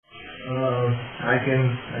I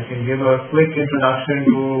can give a quick introduction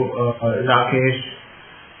to Rakesh,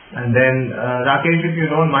 and then Rakesh, if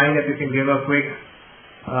you don't mind, if you can give a quick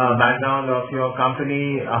background of your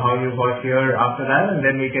company, how you got here after that, and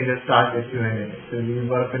then we can just start with Q&A. So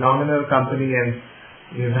you've got a phenomenal company and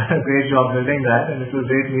you've done a great job building that, and it was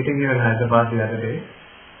great meeting you in Hyderabad the other day.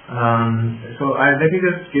 So let me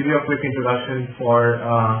just give you a quick introduction for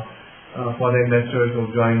the investors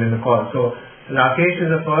who've joined in the call. So Rakesh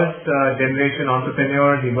is a first generation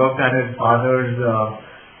entrepreneur. He worked at his father's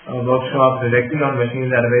workshop directly on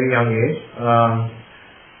machines at a very young age.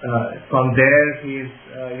 From there, he's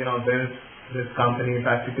built this company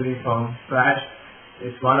practically from scratch.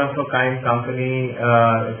 It's one of a kind company.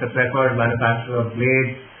 It's a preferred manufacturer of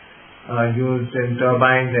blades used in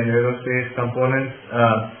turbines and aerospace components,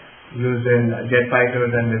 used in jet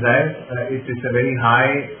fighters and missiles. It's a very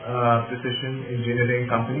high precision engineering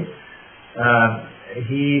company.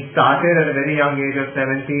 He started at a very young age of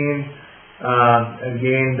 17,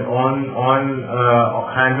 gained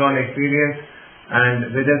hands-on experience, and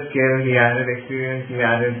with his skill he added experience, he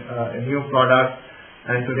added new products,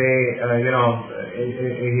 and today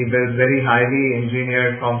he builds very highly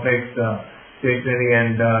engineered complex stationary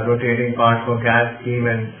and rotating parts for gas, steam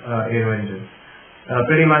and aero engines.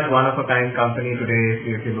 Pretty much one of a kind company today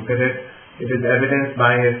if you look at it. It is evidenced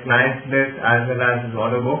by his client list as well as his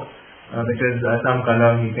order book, which is some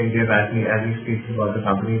color he can give as he speaks about the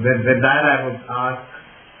company. With that, I would ask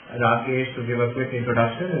Rakesh to give a quick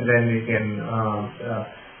introduction, and then we can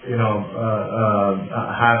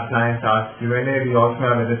have clients ask Q&A. We also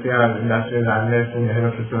have Aditya, industrial analyst and head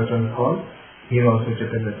of research on the call. He'll also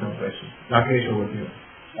chip in with some questions. Rakesh, over to you.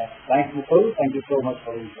 Thanks, Mukul. Thank you so much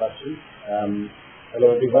for the introduction.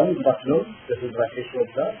 Hello everyone, good afternoon. This is Rakesh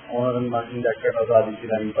Chopdar, owner and managing director of Azad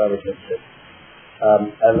Engineering Private Limited.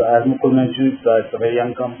 As Mukul mentioned, it's a very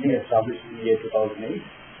young company established in the year 2008.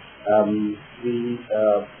 We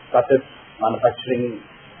started manufacturing,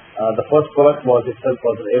 the first product was itself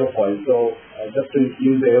an aerofoil. So just to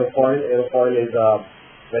introduce the aerofoil is a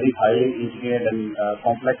very highly engineered and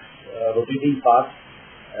complex rotating part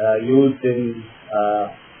used in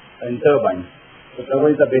turbines. So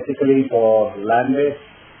turbines are basically for land-based,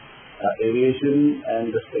 aviation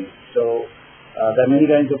and the space. So there are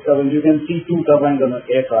many kinds of turbines. You can see two turbines on an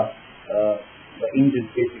aircraft. The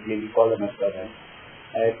engines basically, we call them as turbines.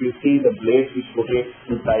 If you see the blades which rotate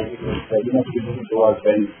inside, it was visible to us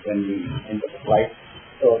when we enter the flight.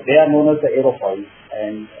 So they are known as the aerofoils,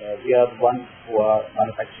 and we are the ones who are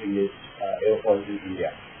manufacturing these aerofoils in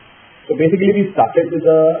India. So basically we started with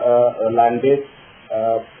a land-based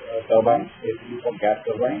turbine, basically for gas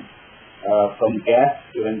turbine. From gas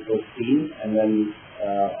we went to steam, and then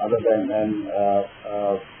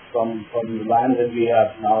from land, then we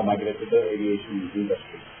have now migrated to the aviation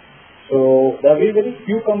industry. So there are very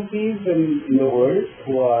few companies in the world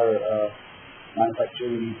who are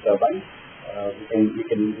manufacturing these turbines. We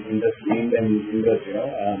can just name them in this,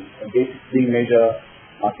 basic three major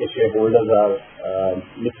market shareholders are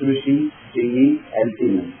Mitsubishi, GE and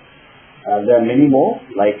Siemens. There are many more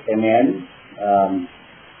like MAN,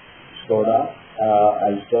 Skoda,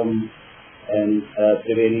 Alstom, and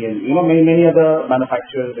Triveni, and many other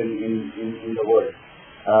manufacturers in the world.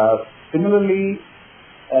 Similarly,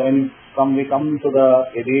 when we come to the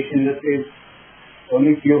aviation industry,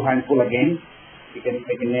 only few handful again. We can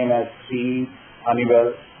name as GE,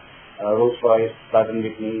 Honeywell, Rolls-Royce, Pratt &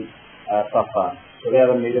 Whitney, Safran. So they are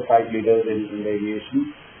the major five leaders in the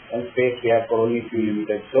aviation, and space we have for only few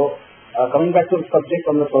limited. So coming back to the subject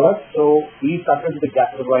on the product, so we started with the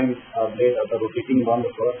gas turbine blade, the rotating one,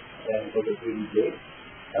 the first, and rotating blade.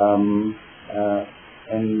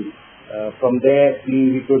 From there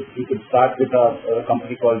we could start with a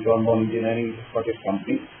company called John Bone Engineering, a Scottish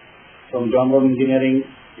company. From John Bone Engineering,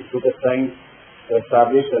 it took us time to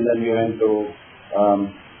establish, and then we went to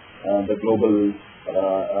the global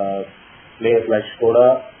players like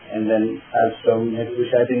Skoda, and then Alstom,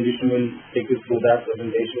 which I think Vishnu will take you through that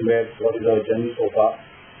presentation where what is our journey so far.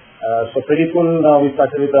 So pretty cool. Now we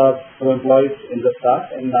started with 2 employees in the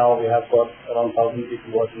start, and now we have got around 1,000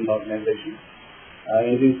 people working in the organization.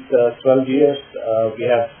 In these 12 years, we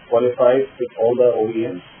have qualified with all the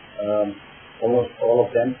OEMs, almost all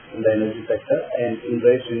of them in the energy sector, and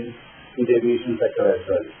embraced in the aviation sector as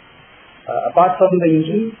well. Apart from the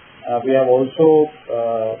engine, we have also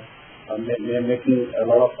making a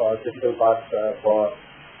lot of critical parts for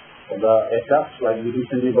the aircraft. Like we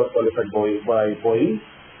recently got qualified by Boeing,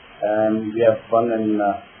 and we have won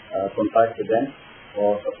a contract with them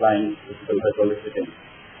for supplying critical hydraulic fittings.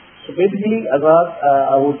 So basically, Azad,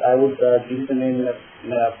 I would give the name in a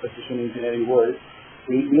precision engineering world.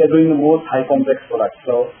 we are doing the most high complex products.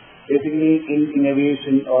 So basically in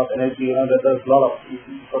aviation or energy, there's a lot of, if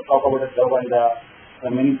you talk about a turbine, there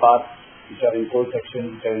are many parts which are in core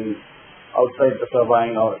section, which are outside the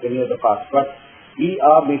turbine or any other parts. But we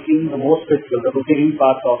are making the most critical, the rotating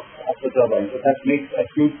part of the turbine. So that makes a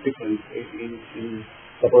huge difference in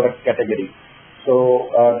the product category. So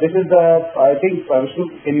this is the, I think,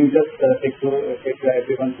 Vishnu, can you just take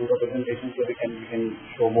everyone through the presentation so we can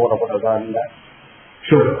show more about Azad in that?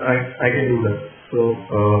 Sure, I can do that. So,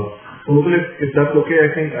 Mukul, if that's okay, I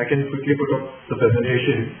think I can quickly put up the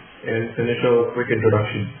presentation and finish a quick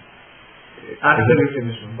introduction. Absolutely,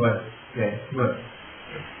 Vishnu. But yeah, good.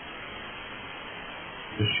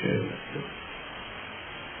 Just share that.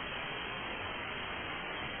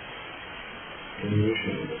 Can you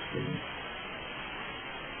share the screen?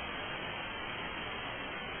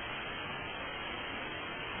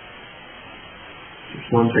 Just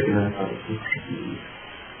 1 second, I have it.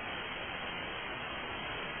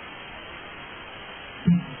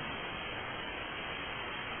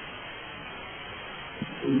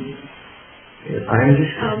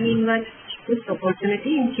 Meanwhile, this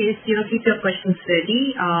opportunity, in case keep your questions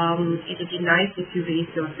ready, it would be nice if you raise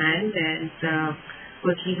your hand and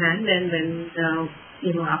virtual hand, and then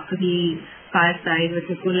after the fireside with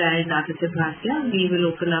Mukul and Aditya Bhatia, we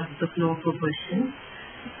will open up the floor for questions.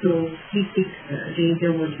 So please raise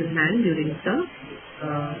your virtual hand during the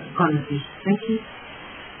conversation. Thank you.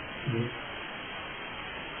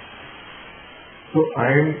 So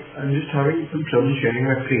I'm just having some trouble sharing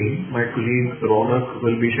my screen. My colleague Ronak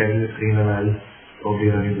will be sharing the screen and I'll probably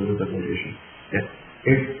run you through the presentation. Yeah.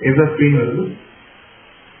 Is the screen visible?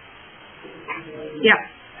 Yeah.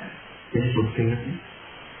 Can you put screen with me?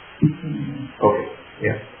 Okay.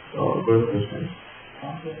 Yeah. Go to the first slide.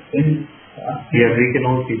 Yeah, we can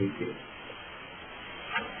all see this here.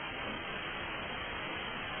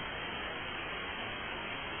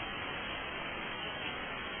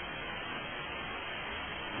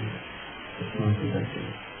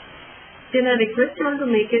 Can I request you all to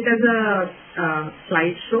make it as a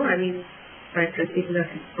slideshow? I mean, by pressing the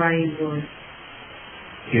F5 or...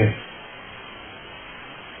 Yes.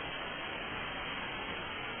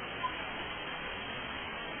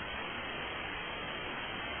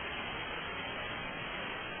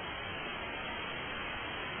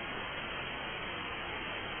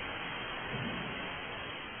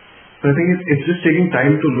 So I think it's just taking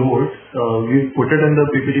time to load. We've put it in the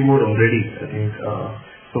PPT mode already, I think.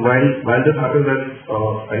 So while this happens,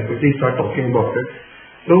 I'll quickly start talking about it.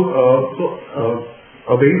 So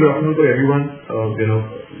a very good afternoon to everyone.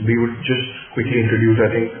 We would just quickly introduce, I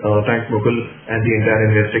think, thanks Mukul and the entire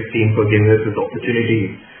Investec team for giving us this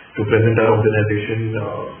opportunity to present our organization,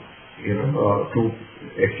 to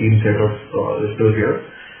esteemed set of listeners here.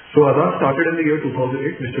 So Azad started in the year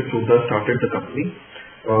 2008. Mr. Chopdar started the company.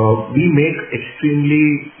 We make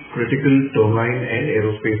extremely critical turbine and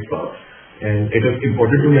aerospace parts. And it is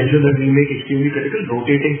important to mention that we make extremely critical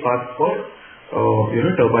rotating parts for,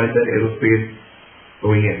 turbines and aerospace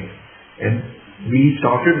OEMs. And we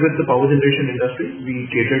started with the power generation industry. We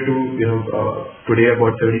cater to, today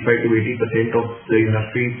about 75 to 80% of the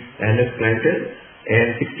industry and its clientele, and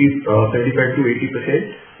 75 to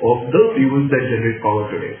 80% of the fuels that generate power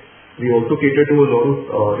today. We also cater to a lot of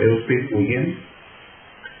aerospace OEMs.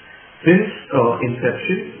 Since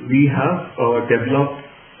inception, we have developed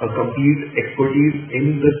a complete expertise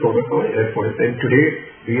in this product called airfoils, and today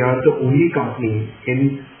we are the only company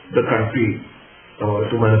in the country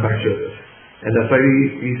to manufacture this. And that's why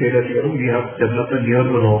we say that we have developed a near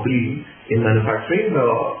monopoly in manufacturing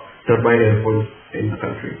turbine airfoils in the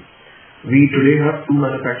country. We today have 2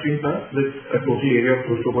 manufacturing plants with a total area of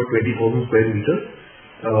close to about 20,000 square meters.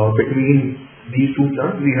 Between these 2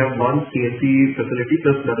 plants, we have 1 CNC facility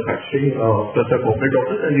plus manufacturing plus a corporate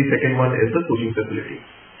office, and the second one is the coaching facility.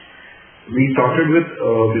 We started with,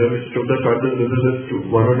 Mr. Chopdar started the business with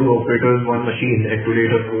 1 or 2 operators, 1 machine, and today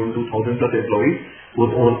it has grown to 1,000 plus employees,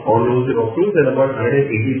 both on roles and off roles, and about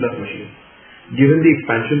 180 plus machines. Given the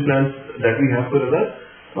expansion plans that we have for us,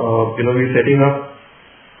 we're setting up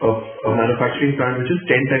a manufacturing plant which is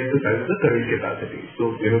 10 times the size of the current capacity.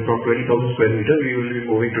 So, from 20,000 square meters, we will be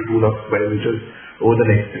moving to 2 lakh square meters over the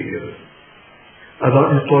next 3 years. Azad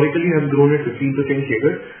historically has grown at 15%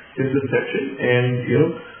 CAGR since inception, and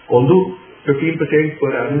although 15% per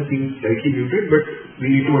annum seems slightly muted, but we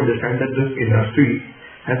need to understand that this industry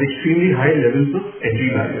has extremely high levels of entry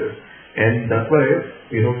barriers, and that's why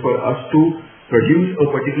for us to produce a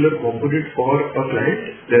particular component for a client,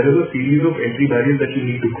 there is a series of entry barriers that you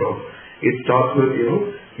need to cross. It starts with your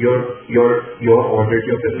audit,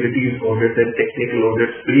 your facilities audit, then technical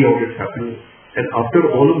audits, pre-audits happen, And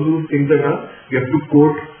after all of those things are done, you have to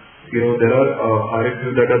quote, there are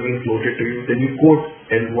RFQs that are being floated to you, then you quote,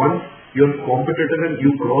 and once you're competitive and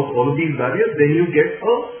you cross all of these barriers, then you get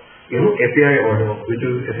a, FAI order, which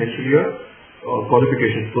is essentially a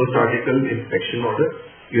qualification, first article inspection order.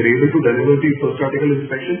 You're able to deliver the first article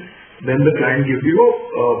inspection, then the client gives you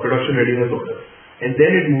a production readiness order, and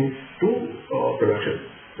then it moves to production.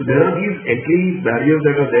 So there are these entry barriers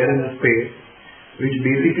that are there in the space, which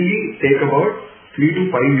basically take about 3 to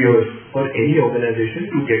 5 years for any organization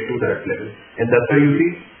to get to that level. And that's why you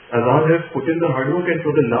see Azad has put in the hard work, and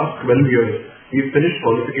for the last 12 years, we've finished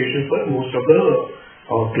qualifications for most of the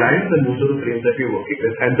clients and most of the frames that we're working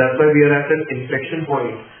with. And that's why we are at an inflection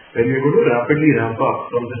point when we're going to rapidly ramp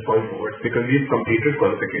up from this point forward, because we've completed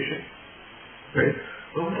qualification. Right?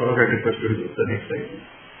 So, I request you to go to the next slide.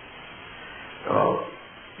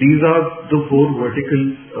 These are the 4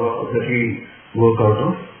 verticals that we work out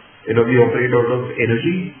of. We operate out of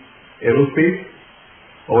energy, aerospace,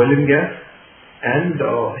 oil and gas, and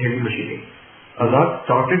heavy machining. Azad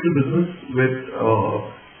started the business with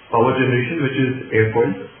power generation, which is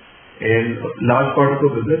airfoil, and a large part of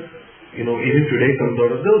the business, even today comes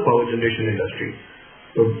out of the power generation industry.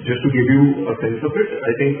 So just to give you a sense of it,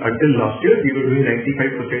 I think until last year we were doing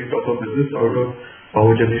 95% of our business out of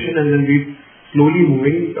power generation, and then we slowly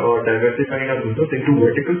moving, diversifying our business into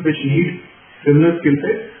verticals which need similar skill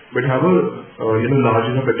set but have a large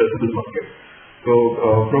enough addressable market. So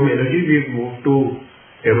from energy we've moved to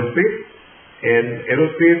aerospace, and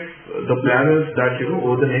aerospace, the plan is that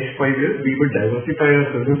over the next 5 years we will diversify our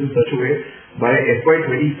business in such a way by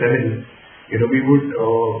FY27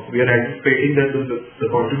 we are anticipating that the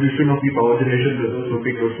contribution of the power generation business would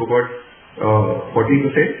be close to about 40%,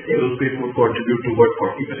 aerospace would contribute to about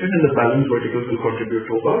 40%, and the balance verticals will contribute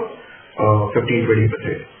to about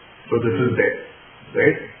 15-20%. So this is there,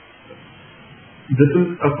 right? This is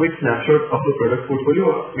a quick snapshot of the product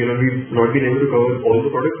portfolio. We've not been able to cover all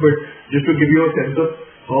the products, but just to give you a sense of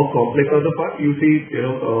how complex are the parts, you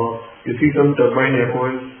see some turbine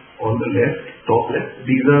airfoils on the top left.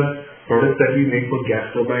 These are products that we make for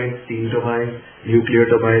gas turbines, steam turbines, nuclear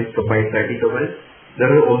turbines, combined cycle turbines.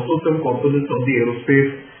 There are also some components of the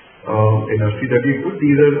aerospace industry that we put.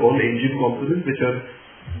 These are all engine components which are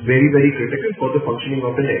very, very critical for the functioning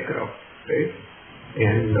of an aircraft, right?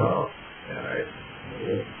 And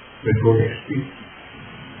let's go next, please.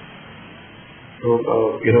 So,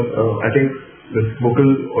 I think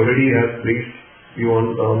Mukul already has briefed you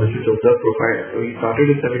on Mr. Chopdar's profile. So he started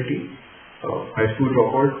in 70, high school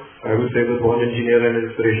dropout. I would say was one engineer and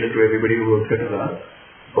inspiration to everybody who works at Azad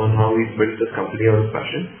on how he's built this company out of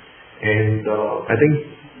passion. And I think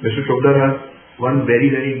Mr. Chopdar has one very,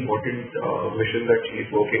 very important mission that he's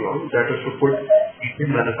working on, that is to put Indian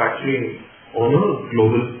manufacturing on a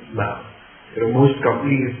global map. Most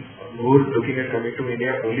companies were looking at coming to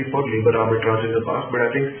India only for labor arbitrage in the past, but I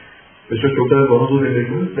think Mr. Chopdar is one of those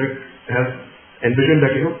individuals that has envisioned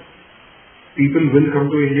that people will come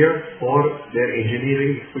to India for their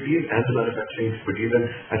engineering expertise and the manufacturing expertise, and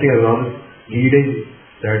I think Azad is leading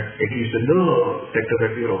that, at least in the sector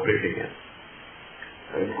that we are operating in.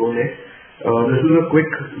 I'll go next. This is a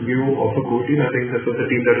quick view of the core team. I think this is the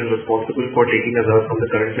team that is responsible for taking Azad from the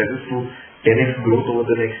current levels to 10x growth over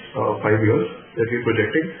the next 5 years that we're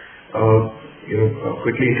projecting.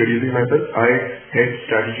 Quickly introducing myself, I head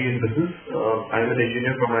strategy and business. I'm an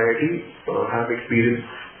engineer from IIT. Have experience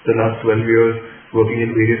the last 12 years working in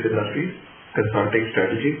various industries, consulting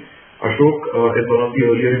strategy. Ashok is one of the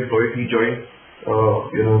earlier employees. He joined,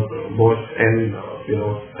 boss, and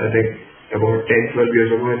I think about 10-12 years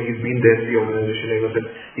ago, and he's been there in the organization ever since.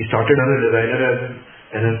 He started as a designer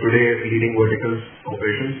and is today leading verticals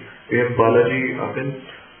operations. We have Balaji, Atin.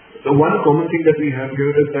 The one common thing that we have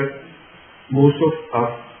here is that most of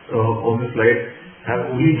us on the slide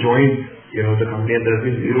have only joined the company, and there's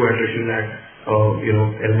been zero attrition at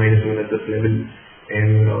L-1 at this level.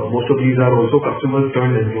 And most of these are also customers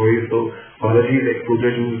turned employees. So Balaji's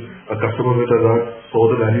exposure to a customer with Azad, saw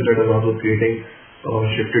the value that Azad was creating,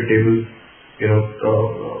 shifted tables.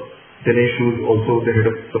 Dinesh, who's also the head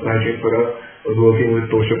of supply chain for us, was working with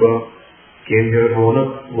Toshiba, came here.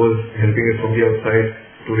 Ronak was helping us from the outside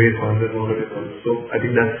to raise funds and all of it. So I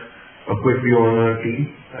think that's a quick view on our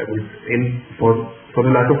team. I would, for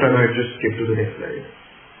the lack of time, I'd just skip to the next slide.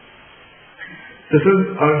 This is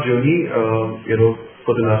our journey,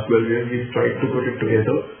 for the last 12 years. We've tried to put it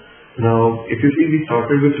together. Now, if you see, we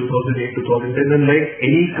started with 2008, 2010, and like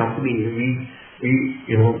any company, we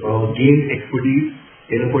gained expertise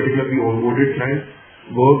in a particular, we onboarded clients,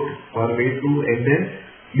 worked our way through, and then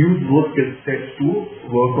use those skill sets to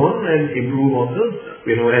work on and improve on the,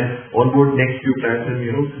 and onboard next few plants and,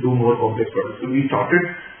 do more complex products. So we started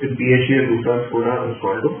with BHA, Ruta, Skoda and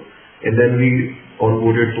Soldo, and then we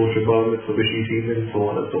onboarded Toshiba, Mitsubishi, Siemens, so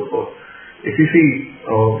on and so forth. If you see,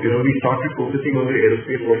 we started focusing on the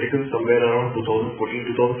aerospace vertical somewhere around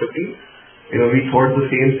 2014, 2015. We thought the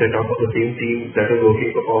same setup or the same team that is working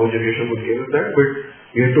for power generation would give us that, but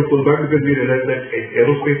we had to pull back because we realized that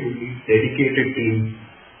aerospace would need dedicated teams,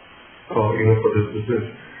 for this business.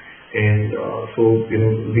 And so, we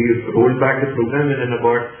rolled back the program, and then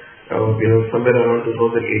about, somewhere around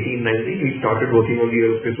 2018-19, we started working on the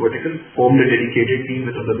aerospace vertical, formed a dedicated team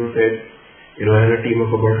with Azad said, and a team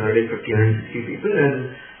of about 150-160 people,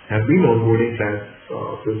 and have been onboarding plants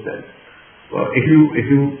since then. If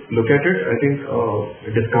you look at it, I think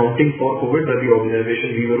discounting for COVID as the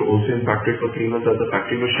organization, we were also impacted for 3 months as the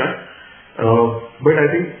factory was shut. But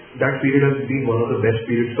I think that period has been one of the best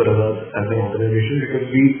periods for us as an organization,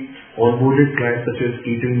 because we onboarded clients such as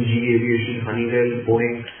Eaton, GE Aviation, Honeywell,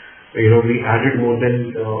 Boeing. We added more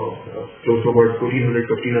than close to about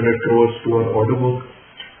 1,400-1,500 crores to our order book.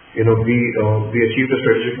 We achieved a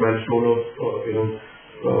strategic milestone of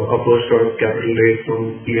a first round of capital raise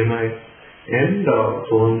from PMI, and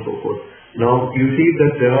so on and so forth. Now you see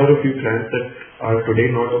that there are a few plants that are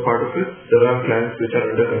today not a part of it. There are plants which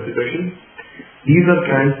are under consideration. These are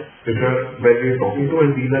plants which are where we are talking to,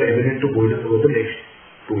 and these are evident to hold us over the next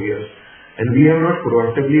 2 years. And we have not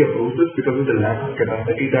proactively approached this because of the lack of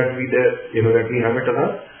capacity that we have at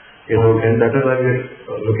Azad. And that is why we are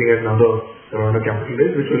looking at another round of capital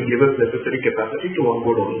raise, which will give us necessary capacity to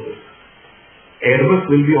onboard all of this. Airbus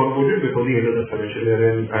will be onboarded before the end of the financial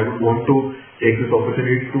year, and I would want to take this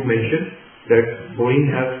opportunity to mention that Boeing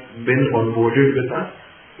has been onboarded with us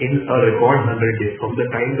in a record 100 days from the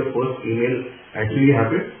time the first email actually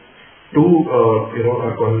happened to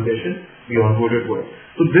our conversation. We onboarded Boeing.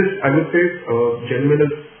 So this, I would say, gentlemen,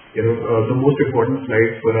 is the most important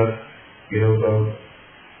slide for us.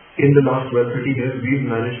 In the last 12-13 years, we've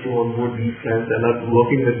managed to onboard these plants and are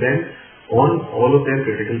working with them on all of their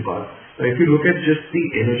critical parts. Now, if you look at just the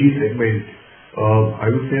energy segment,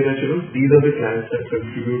 I would say that these are the plants that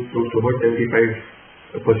contribute close to about 75%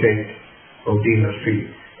 of the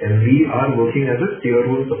industry, and we are working as a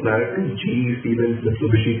tier 1 supplier to GE, Siemens,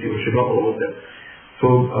 Mitsubishi, Toshiba, all of them.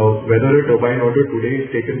 So whether a turbine order today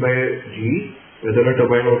is taken by GE, whether a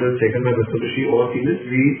turbine order is taken by Mitsubishi or Siemens,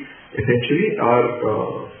 we essentially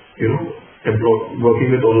are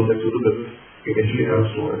working with all of them, so the business eventually comes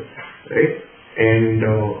to us, right? And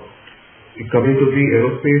coming to the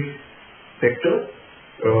aerospace sector,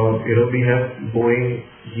 we have Boeing,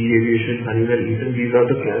 GE Aviation, Honeywell, Eaton. These are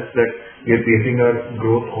the plants that we are basing our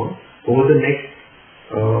growth on. Over the next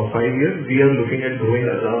 5 years, we are looking at growing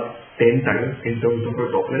Azad 10 times in terms of our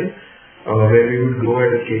top line, where we would grow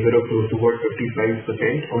at a CAGR of close to about 55%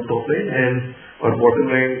 on top line, and our bottom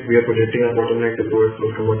line, we are projecting our bottom line to grow at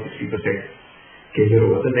close to about 60% CAGR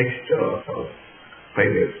over the next 5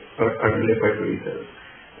 years, until FY27.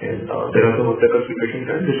 And there are some of the consideration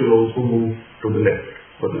plans which will also move to the left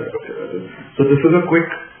for the lack of services. So this is a quick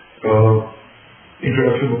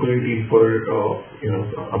introduction team for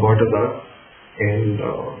about Azad, and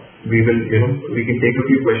we can take a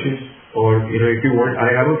few questions, or if you want, I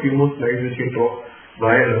have a few more slides which can talk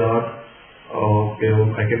why Azad.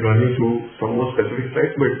 I can run you through some more specific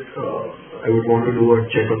slides, but I would want to do a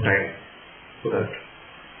check on time for that.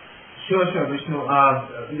 Sure, Vishnu.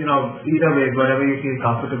 Either way, whatever you feel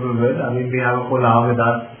comfortable with. I mean, we have a full hour with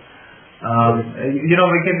us. We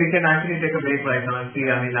can actually take a break right now and see.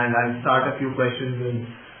 I mean, I'll start a few questions, and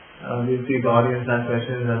we'll see if the audience has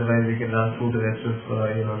questions. Otherwise, we can run through the rest of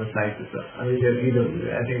the slides itself. I mean,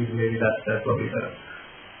 I think maybe that's probably better.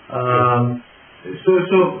 So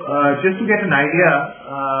just to get an idea,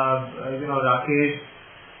 Rakesh,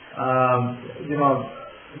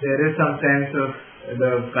 there is some sense of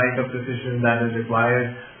the kind of precision that is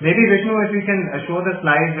required. Maybe Vishnu, if you can show the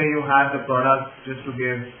slide where you have the product, just to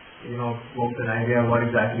give folks an idea of what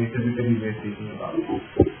exactly typically we're speaking about.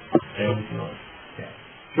 Yeah.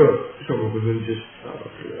 Sure. We will just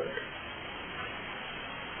do that.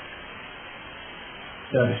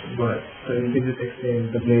 Yeah, Vishnu, go ahead. So you can just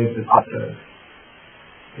explain the blades, the structure.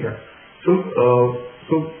 Yeah. So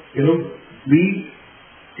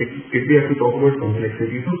if we have to talk about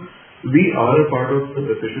complexity, so we are a part of the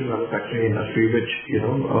precision manufacturing industry, which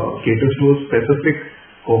caters to specific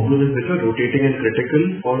components which are rotating and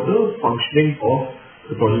critical for the functioning of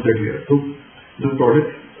the project that we have. So the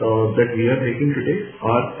products that we are making today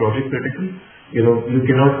are project critical. You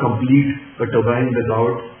cannot complete a turbine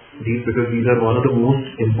without these because these are one of the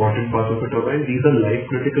most important parts of a turbine. These are life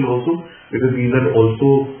critical also because these are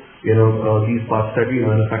also, these parts that we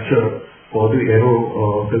manufacture for the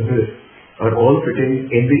aero business are all fitting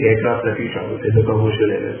in the aircraft that we travel in the commercial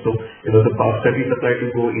area. So, the parts that we supply to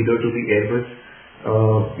go either to the Airbus,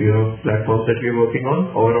 platforms that we are working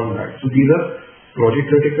on or on that. So these are project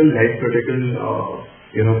critical, life critical,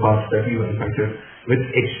 parts that we manufacture with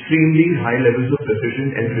extremely high levels of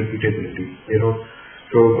precision and repeatability.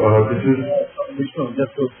 So this is. Vishnu,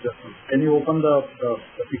 just can you open the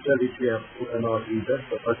picture which we have put in our teaser,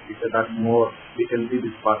 the first picture, that more we can see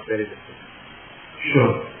this part very different.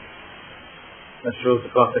 Sure. That shows the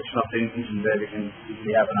cross section of the engine where we can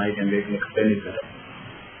easily have an idea and we can explain it better.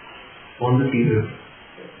 On the teaser.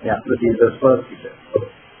 Yeah, the teaser first picture.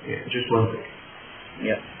 Yeah, just one second.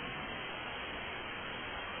 Yeah.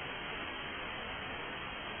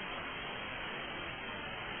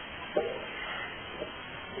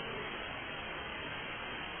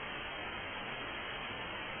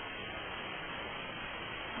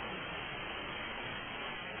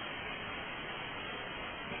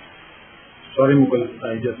 Sorry, Mukul,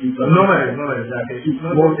 I just need to... No worries.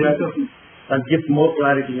 That gives more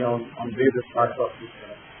clarity on where the start of this.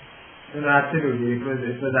 Absolutely.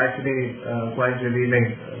 It was actually quite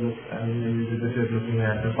revealing. When you were looking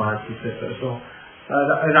at the parts, etc. So,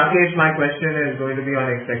 Rakesh, my question is going to be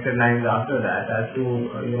on expected lines after that, as to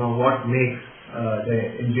what makes the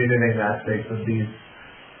engineering aspects of these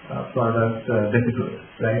products difficult,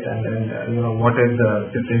 right? And then what is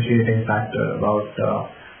the differentiating factor about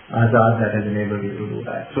Azad that has enabled you to do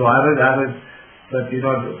that? So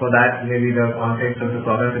but for that maybe the context of the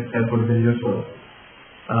product itself would be useful.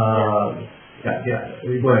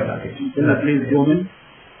 We go ahead, Rakesh. Please zoom in.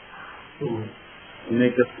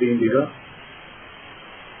 Make the screen bigger.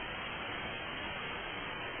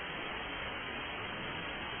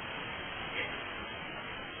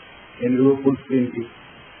 Can you do a full screen, please?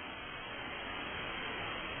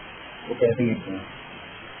 Okay, I think it's done.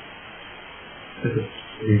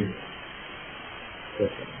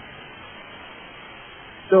 Okay.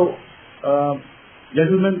 So,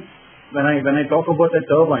 gentlemen, when I talk about a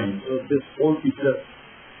turbine, so this whole picture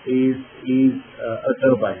is a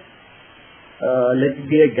turbine. Let it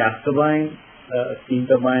be a gas turbine, a steam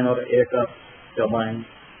turbine, or aircraft turbine.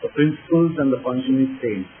 The principles and the function is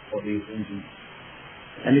same for these engines.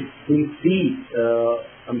 And if we see,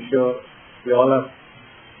 I'm sure we all have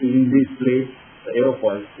seen these blades, the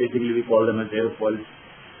aerofoils. Basically, we call them as aerofoils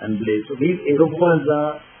and blades. So these aerofoils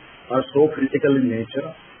are so critical in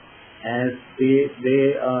nature, as they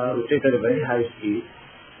rotate at a very high speed,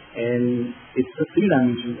 and it's a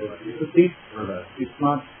three-dimensional product. It's a three product. It's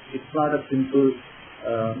not a simple.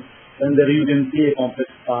 And there you can see a complex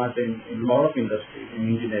part in a lot of industries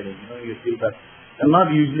in engineering. You see that they're not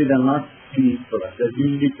 3D products. They're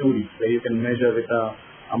usually 2D, where you can measure with a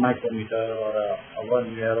micrometer or a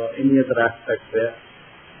vernier or any other aspect there.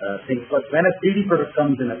 Things. But when a 3D product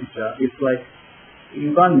comes in a picture, it's like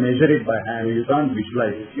you can't measure it by hand, you can't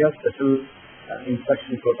visualize it. You have special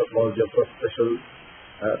inspection protocols, you have special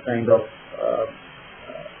kind of,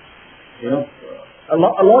 a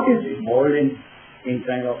lot is involved in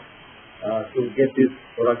kind of to get this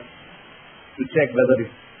product, to check whether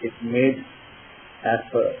it's made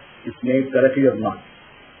correctly or not.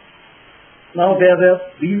 Now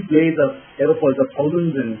these blades of aerofoils are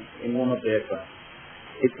thousands in one of the aircraft.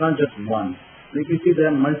 It's not just one. Like you see, there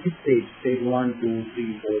are multi-stage, stage 1, 2,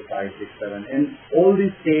 3, 4, 5, 6, 7, and all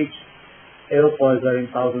these stage aerofoils are in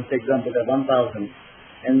thousands. For example, there are 1,000,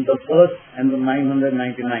 and the first and the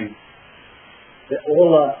 999, they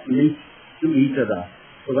all are linked to each other.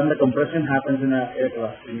 So when the compression happens in an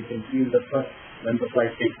aircraft, you can feel the thrust when the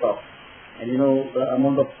flight takes off, and the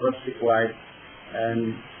amount of thrust required,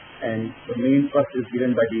 and the main thrust is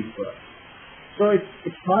given by these products. So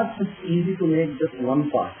it's not just easy to make just one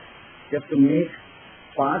part. You have to make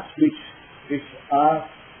parts which are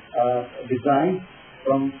designed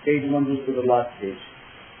from stage 1 to the last stage.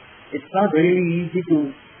 It's not really easy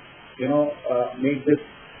to make this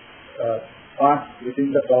part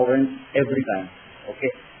within the tolerance every time.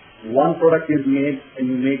 Okay, one product is made and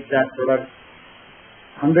you make that product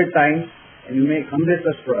 100 times and you make 100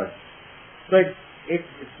 such products. So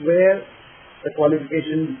it's where the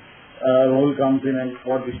qualification role comes in, and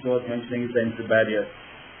what Vishnu was mentioning is the entry barrier.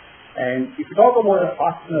 And if you talk about a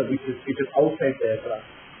fastener which is outside the aircraft,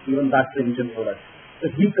 even that's the engine product. So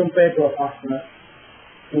if we compare to a fastener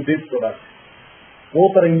to this product,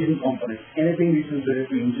 both are engine components. Anything which is related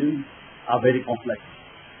to engine are very complex.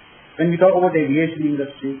 When we talk about the aviation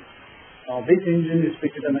industry, this engine is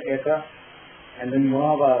fitted on an aircraft, and then you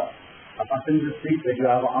have a a passenger seat where you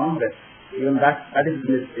have an armrest. Even that is in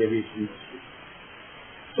the aviation industry.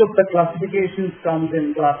 So the classifications comes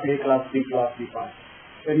in Class A, Class B, Class C parts.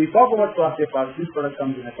 When we talk about Class A parts, this product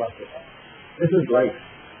comes in a Class A part. This is life.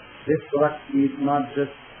 This product is not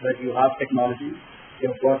just that you have technology.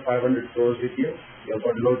 You have got 500 crores with you. You have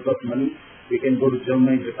got loads of money. We can go to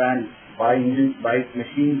Germany, Japan, buy engines, buy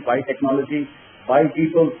machines, buy technology, buy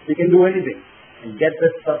people. We can do anything and get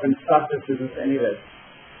this stuff and start this business anywhere.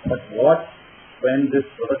 But what when this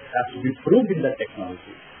product has to be proved in the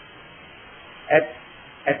technology?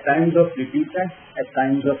 At times of repeat test, at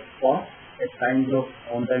times of cost, at times of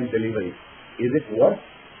on-time delivery. Is it worth?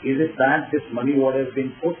 Is it that this money what has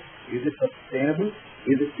been put? Is it sustainable?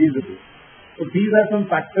 Is it feasible? So these are some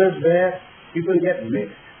factors where people get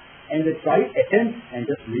mixed and they try attempt and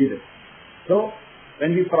just leave it. So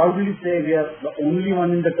when we proudly say we are the only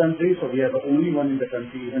one in the country, so we are the only one in the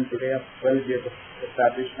country even today after 12 years of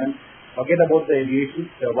establishment. Forget about the aviation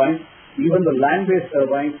turbines, even the land-based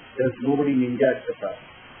turbines, there is nobody in India except us.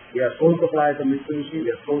 We are sole suppliers to Mitsubishi,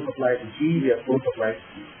 we are sole suppliers to GE, we are sole suppliers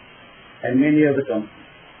to GE, and many other companies.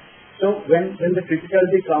 So when the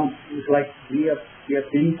criticality comes, it's like we are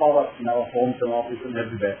seeing power in our homes and offices and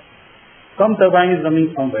everywhere. Some turbine is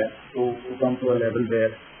running somewhere to come to a level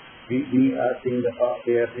where we are seeing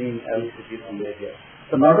they are seeing electricity somewhere here.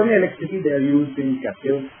 So not only electricity, they are used in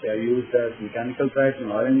captives, they are used as mechanical drives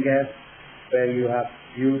in oil and gas, where you have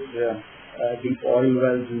used deep oil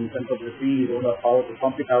wells in front of the sea, you don't have power to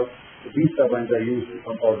pump it out. So these turbines are used to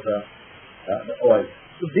pump out the oil.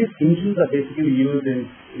 So these engines are basically used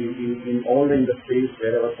in all the industries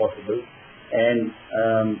wherever possible. And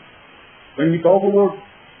when we talk about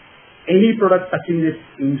any product touching this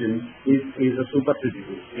engine is a super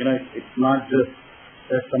critical. It's not just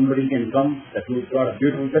that somebody can come, that who's got a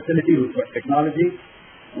beautiful facility, who's got technology.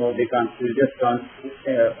 No, they can't. You just can't.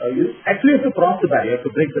 You actually have to cross the barrier, you have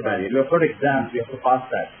to break the barrier. You have got exams, you have to pass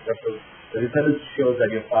that. The results shows that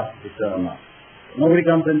you've passed the exam or not. Nobody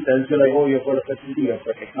comes and tells you like, oh, you've got a facility, you've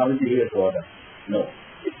got technology here to order. No,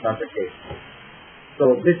 it's not the case.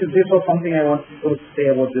 So this was something I wanted to say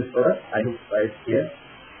about this product. I hope it's clear.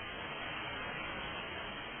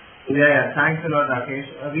 Yeah. Thanks a lot,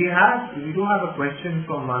 Rakesh. We do have a question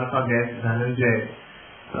from one of our guests, Dhananjay.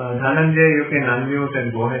 Dhananjay, you can unmute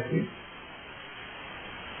and go ahead, please.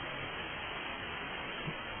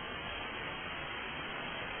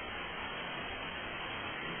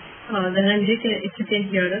 Dhananjay, if you can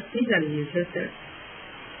hear us, please unmute yourself.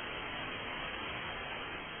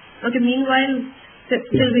 Okay, meanwhile,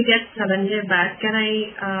 till we get Dhananjay back, can I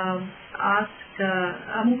ask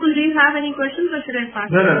Mukul, do you have any questions or should I pass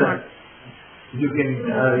it on? You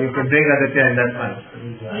can take Aditya and that's fine.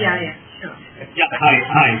 Yeah, sure. Yeah,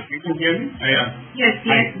 hi. You can hear me? Yes,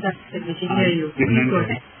 that's it. We can hear you. Please go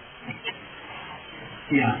ahead.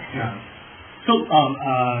 Yeah. So,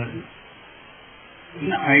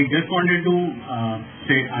 I just wanted to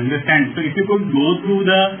understand. So, if you could go through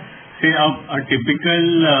a typical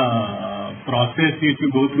process if you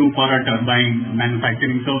go through for a turbine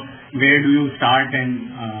manufacturing. So, where do you start and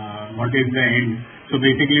what is the end? So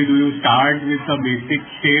basically, do you start with a basic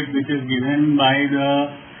shape which is given by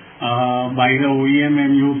the OEM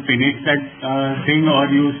and you finish that thing, or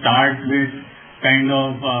you start with kind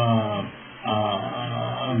of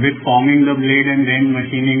with forming the blade and then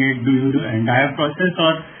machining it? Do you do the entire process,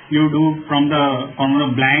 or you do from the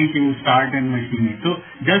blank you start and machine it? So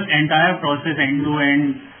just entire process end to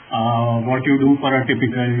end, what you do for a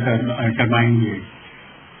typical turbine blade.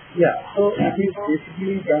 Yeah, so it is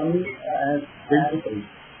basically done as principles.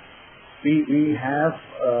 We have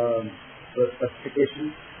the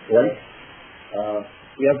specifications, right?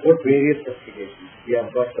 We have got various specifications. We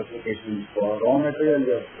have got specifications for raw material,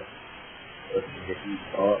 we have specifications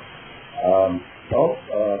for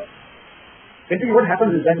basically what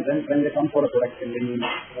happens is when they come for a production,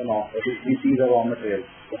 we see the raw material.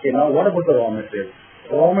 Okay, now what about the raw material?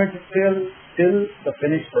 Raw material till the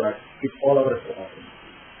finished product, it's all our responsibility.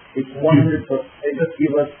 It's 100%. They just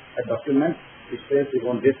give us a document which says we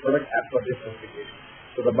want this product as per this specification.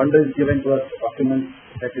 So the bundle is given to us, the document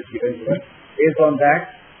that is given to us. Based on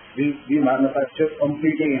that, we manufacture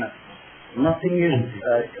completely enough. Nothing is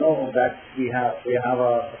that we have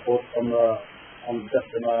a support from the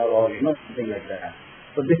customer or something like that.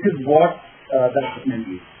 So this is what that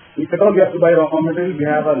document is. If at all we have to buy raw material, we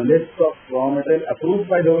have a list of raw material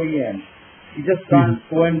approved by the OEM. You just can't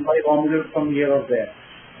go and buy raw material from here or there.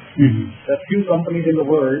 There are few companies in the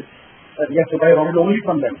world that you have to buy raw material only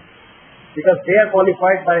from them because they are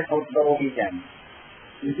qualified by the OEM,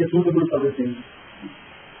 which is suitable for this thing.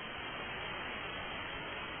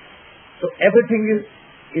 So everything is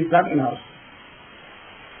is done in-house.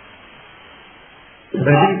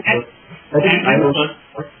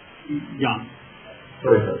 Yeah.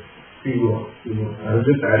 Sorry, sir. Please go on. I was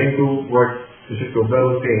just adding to what Mr. Chopdar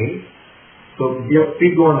was saying. So, yeah,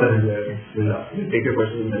 please go on then. We'll take your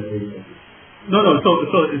question and then we'll continue. No.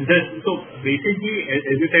 So basically,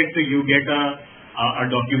 as you said, so you get a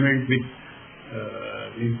document which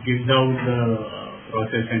gives out the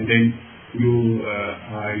process, and then you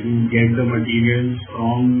get the materials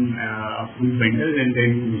from approved vendors, and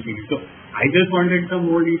then you see. So I just wanted some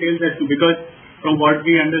more details as to, because from what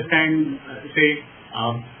we understand,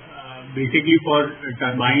 basically for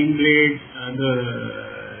turbine blades,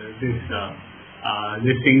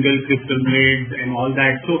 this single crystal blades and all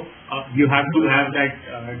that. So you have to have that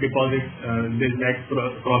deposit, that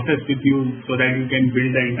process with you so that you can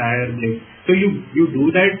build the entire blade. So you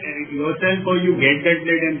do that yourself, or you get that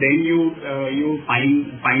blade and then you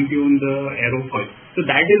fine tune the aerofoil. So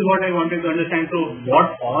that is what I wanted to understand. So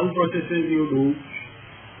what all processes you do?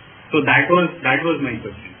 So that was my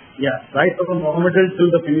question. Yeah, right from raw material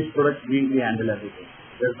till the finished product, we handle everything.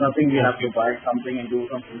 There's nothing we have to buy something and do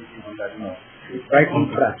something on that. No, it's right from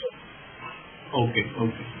scratch. Okay.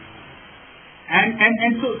 And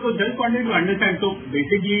so just wanted to understand. So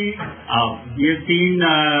basically, we have seen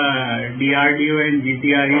DRDO and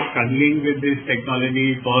GTRE struggling with this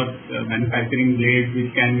technology for manufacturing blades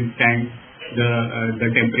which can withstand the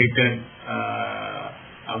temperature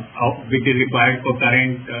which is required for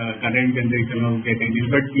current generation of jet engines.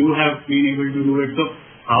 But you have been able to do it. So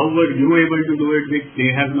how were you able to do it which they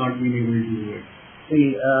have not been able to do it?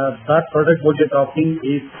 See, that product what you're talking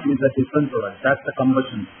is a different product. That's the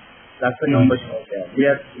combustion. That's the combustion. Okay.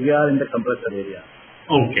 We are in the compressor area.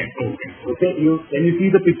 Okay. Can you see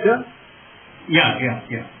the picture? Yeah.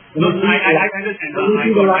 No, I understand.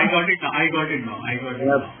 I got it now.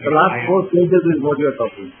 The last 4 stages is what you are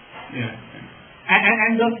talking. Yeah.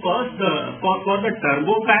 And the first for the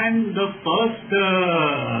turbofan, the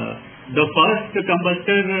first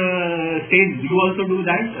combustor stage, you also do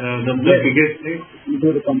that? The biggest stage? You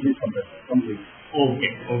do the complete compressor. Complete.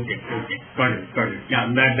 Okay. Got it.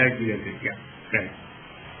 Yeah, that clears it. Yeah, right.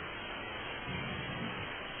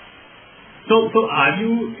 So are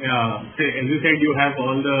you, as you said, you have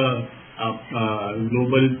all the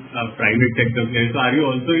global private sector players. So are you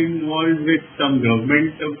also involved with some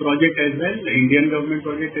government project as well, the Indian government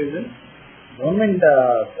project as well? Government,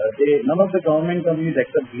 none of the government companies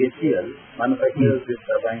except BHEL manufactures these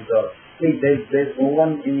turbines. There's no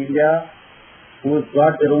one in India who has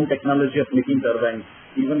got their own technology of making turbines.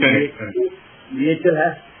 Even BHEL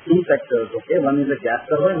has 2 sectors. Okay, one is a gas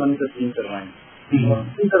turbine, one is a steam turbine.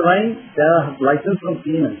 Steam turbine, they have license from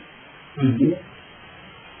Siemens. They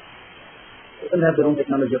don't have their own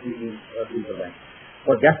technology of making steam turbine.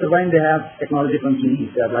 For gas turbine, they have technology from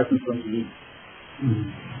GE. They have license from GE.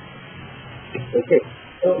 Okay.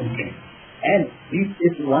 And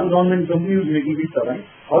this one government company is making these turbines.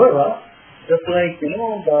 However, just like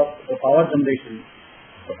the power generation,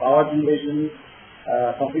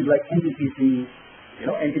 companies like NTPC,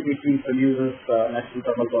 NTPC produces National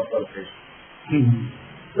Thermal Power Corporation.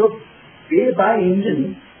 So they buy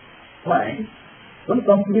engines, fine, from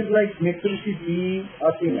companies like Mitsubishi, GE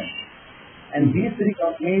or Siemens. And these 3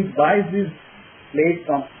 companies buy these blades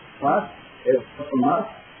from us,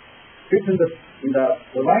 fits in the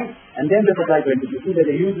turbine, and then they supply to NTPC.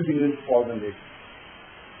 They use this engine for power generation.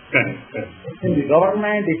 Correct. It can be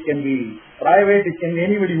government, it can be private, it can be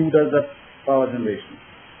anybody who does the power generation.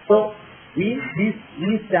 So we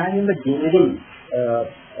stand in the global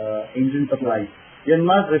engine supply. We are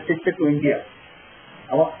not restricted to India.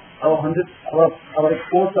 Our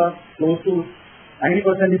exports are close to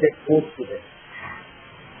 90% is exports today.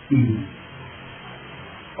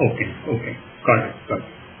 Okay. Got it.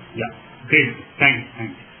 Yeah. Great. Thanks.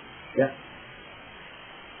 Yeah.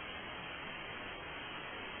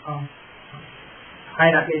 Hi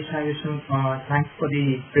Rakesh, hi Vishnu. Thanks for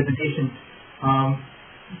the presentation.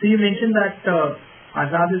 So you mentioned that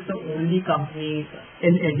Azad is the only company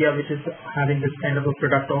in India which is having this kind of a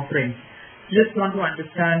product offering. Just want to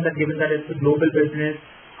understand that given that it's a global business,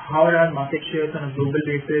 how are our market shares on a global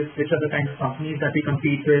basis? Which are the kind of companies that we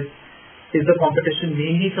compete with? Is the competition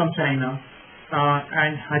mainly from China?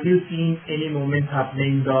 And have you seen any movement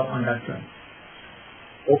happening on that front?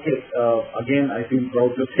 Okay. Again, I feel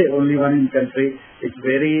proud to say only one in country. It's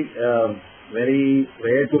very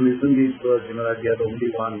rare to listen these words, that we are the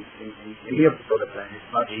only one in India to product line.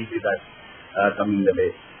 It's not easy that coming the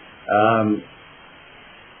way.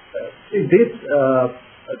 This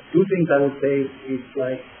 2 things I would say is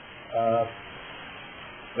like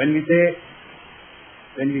when we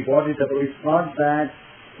got it, it's not that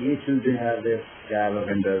each will have their share of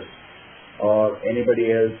vendors, or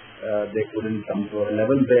anybody else, they couldn't come to a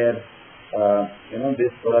level where,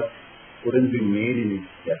 this product couldn't be made in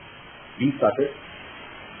India. We started,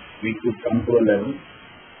 we could come to a level.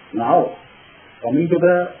 Now, coming to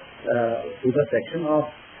the section of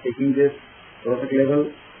taking this product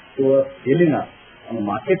level to a scaling up on a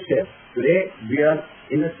market share, today we are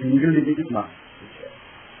in a single digit market share.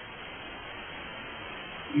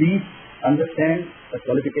 Please understand the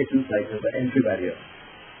qualification cycle, the entry barrier.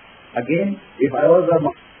 Again, if I was a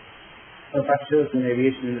manufacturer in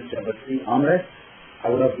aviation industry, I would see armrest, I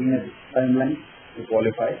would have been a timeline to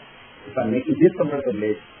qualify. If I'm making this compressor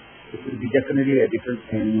blade, it will be definitely a different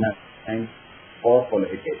time for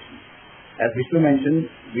qualification. As Vishnu mentioned,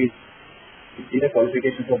 we did a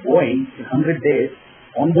qualification for Boeing in 100 days,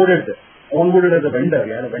 onboarded as a vendor.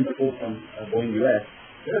 We had a vendor code from Boeing US.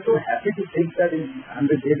 We are so happy to think that in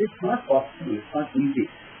 100 days, it's not possible, it's not easy.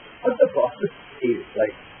 But the process is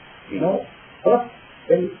like, first,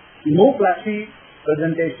 when no flashy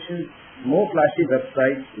presentations, no flashy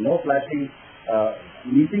websites, no flashy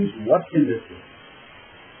meetings, what's in this thing?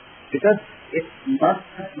 Because it's not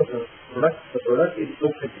the product is so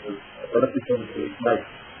critical. The product is so critical,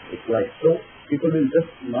 it's life. So people will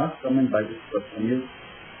just not come and buy this product from you.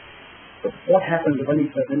 But what happens when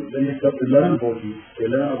they start to learn about you,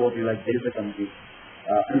 like there is a company.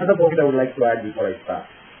 Another point I would like to add before I start.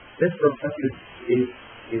 This product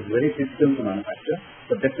is very difficult to manufacture,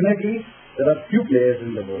 but definitely there are few players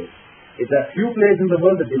in the world. If there are few players in the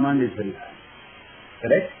world, the demand is very high.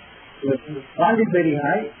 Correct? So if the demand is very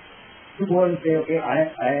high, you go and say, okay,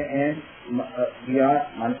 we are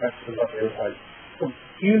manufacturers of aerospace. So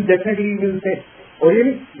he will definitely say, oh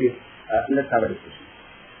really? Yes, let's have a discussion.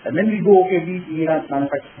 And then we go, okay, we are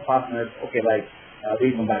manufacturing partners, okay,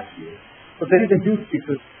 we come back to you. So there is a huge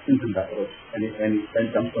difference in that approach when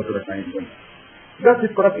it comes to the client. Because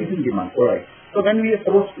this product is in demand, alright. So when we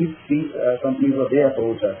approach these companies or they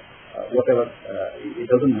approach us, whatever, it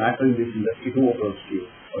doesn't matter in this industry who approaches you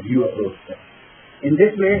or you approach them. In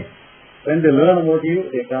this way, when they learn about you,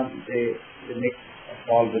 they make a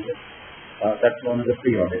small visit. That's known as a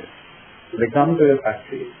pre-audit. So they come to your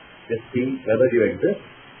factory, they see whether you exist,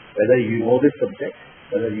 whether you know this subject,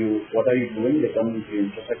 what are you doing. They come into your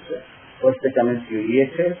infrastructure. First they come into your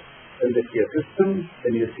EHS, then they see your system,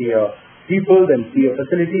 then you see your people, then see your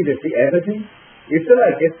facility, they see everything. If they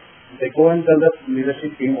like it, they go and tell the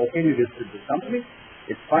leadership team, okay, we visited this company,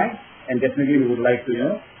 it's fine, and definitely we would like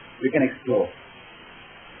to, we can explore.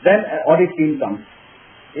 Then an audit team comes,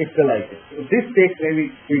 if they like it. So this takes maybe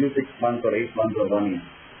 3 to 6 months or 8 months or 1 year.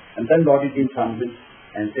 And then the audit team comes in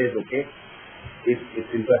and says, okay, if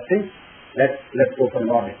it's interesting, let's go for an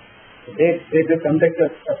audit. So they conduct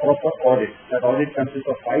a proper audit. That audit consists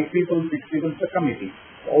of 5 people, 6 people, it's a committee.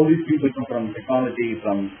 All these people come from technology,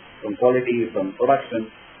 from quality, from production.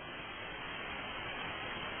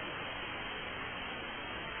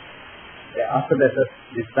 After that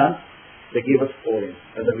is done, they give us scoring,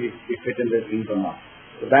 whether we fit in their teams or not.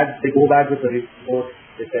 So that they go back with the report,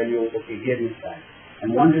 they tell you, okay, here you stand.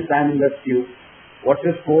 And once you stand in that queue, what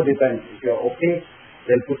your score depends. If you're okay,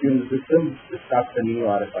 they'll put you in the system to start the new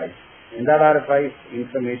RFI. In that RFI,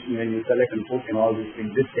 information when you select and put in all these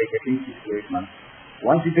things, this take at least 6 to 8 months.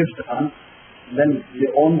 Once it is done, then they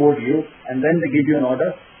onboard you and then they give you an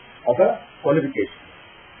order of a qualification.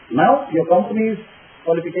 Now your company's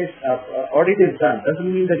qualification audit is done. Doesn't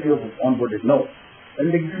mean that you have onboarded. No. Then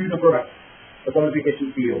they give you the product, the qualification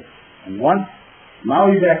PO. And once, now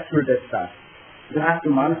is the actual test start. You have to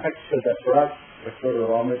manufacture that product, restore the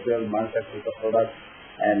raw material, manufacture the product,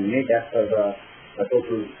 and make as per the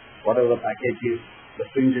total, whatever the package is, the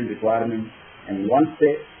stringent requirements. And once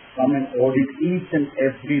they come and audit each and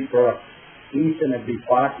every product, each and every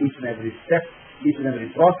part, each and every step, each and every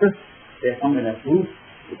process, they come and approve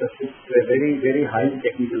with a very, very highly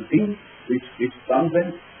technical team which comes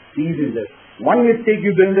and sees in this. One mistake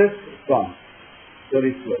you do in this, it's gone.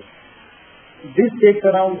 Very slow. This takes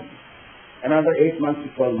around another 8 months to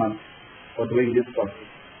 12 months for doing this process.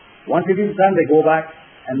 Once it is done, they go back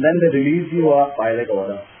and then they release you a pilot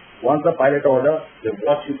order. Once the pilot order, they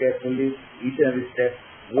watch you carefully, each and every step.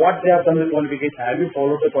 What they have done with qualification, have you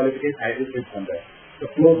followed the qualification, have you fit from there? The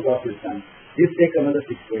flow process is done. This takes another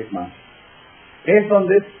 6 to 8 months. Based on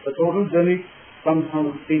this, the total journey comes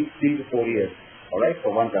from 3 to 4 years, alright,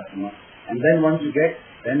 for one customer. And then once you get,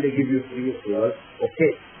 then they give you 3 years,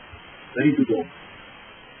 okay, ready to go.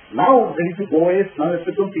 Now, ready to go is, now you have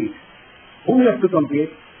to compete. Who you have to compete?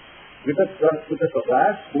 With the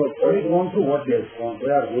suppliers who have already gone through what they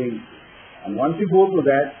are going through. And once you go through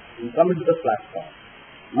that, you come into the platform.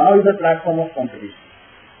 Now is the platform of competition.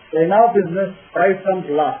 So in our business, price comes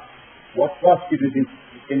last. What cost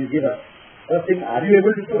can you give us? First thing, are you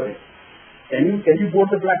able to do it? Can you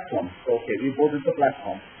board the platform? Okay, we boarded the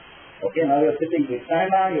platform. Okay, now you're sitting with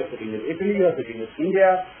China, you're sitting with Italy, you're sitting with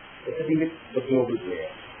India, you're sitting with the global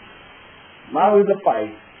player. Now is the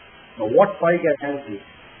pie. Now what pie can I see?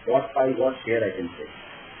 What pie, what share I can take?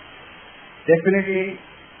 Definitely,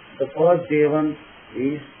 the first day one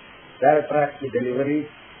is that attracts the delivery,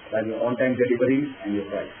 and your on-time deliveries and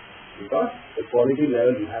your price. Because the quality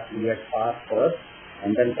level you have to get fast first,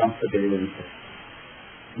 and then comes the delivery first.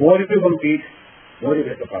 More if you compete, more you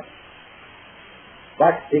get the profit.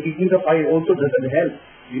 But taking the pie also doesn't help.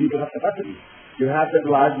 You need to have capacity. You have that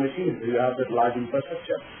large machines, you have that large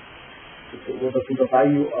infrastructure. To the pie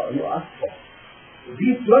you ask for.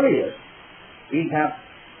 These 12 years, we have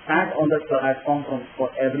sat on the platform for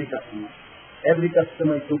every customer. Every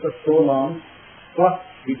customer, it took us so long, plus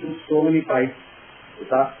we took so many pies with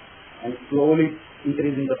us and slowly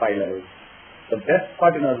increasing the pie levels. The best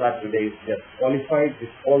part in Azad today is just qualified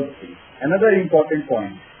with all the things. Another important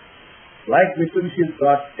point, like Mitsubishi's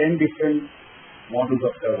got 10 different models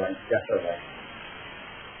of turbines, gas turbines.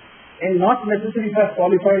 And not necessarily if I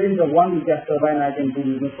qualified in the one gas turbine I can do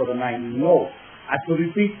business for the 9. No. I have to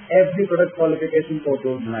repeat every product qualification for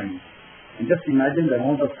those 9. And just imagine the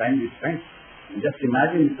amount of time we spent. And just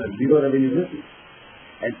imagine it's a zero revenue business.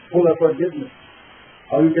 And full effort business.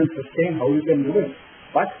 How you can sustain, how you can do it.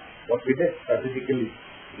 But what we did strategically,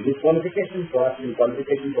 we did qualification for us, and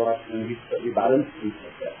we balance things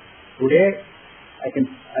like that. Today, I can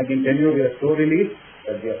tell you we are so relieved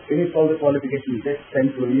that we have finished all the qualifications in just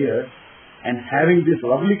 10 to a year, and having these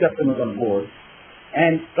lovely customers on board.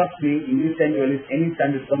 And trust me, in these 10 years, any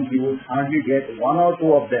standard company would hardly get 1 or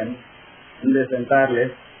 2 of them in this entire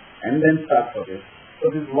list, and then start for this. So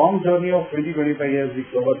this long journey of 20-25 years, we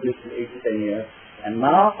covered this in 8 to 10 years, and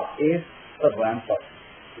now is the ramp up.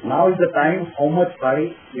 Now is the time how much pie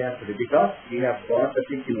we have to do, because we have got the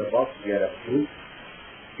tick in the box, we are approved.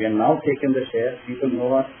 We have now taken the share, people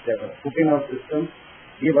know us, they have put in our system,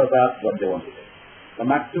 give us what they want to do. The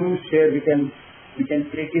maximum share we can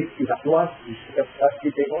take is up to us, we should have first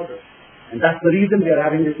take order. And that's the reason we are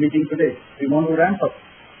having this meeting today. We want to ramp up.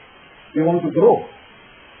 We want to grow.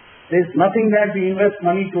 There's nothing that we invest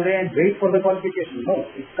money today and wait for the qualification. No,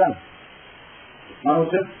 it's done. Now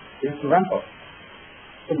just we have to ramp up.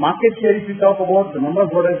 So market share, if you talk about the numbers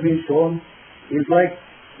what has been shown, is like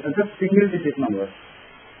just single digit numbers.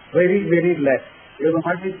 Very, very less. The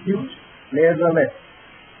market is huge, layers are less.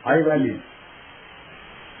 High value.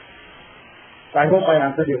 So I hope I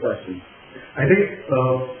answered your question. I think,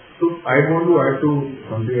 so I want to add to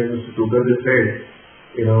something that Mr. Chopdar just said.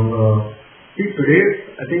 See today,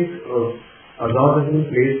 I think Azad has been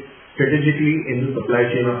placed strategically in the supply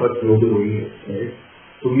chain of our global OEMs, right?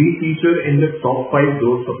 So we feature in the top 5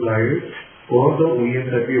 growth suppliers for the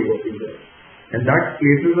OEMs that we are working with. And that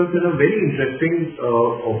places us in a very interesting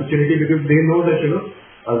opportunity, because they know that,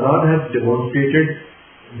 Azad has demonstrated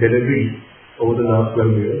delivery over the last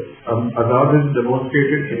 12 years. Azad has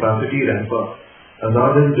demonstrated capacity ramp up.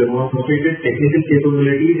 Azad has demonstrated technical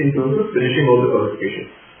capabilities in terms of finishing all the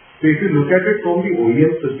qualifications. So if you look at it from the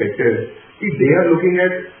OEM's perspective, see, they are looking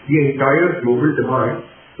at the entire global demand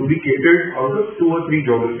to be catered out of 2 or 3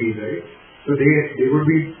 geographies, right? So they would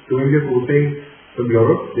be doing their sourcing from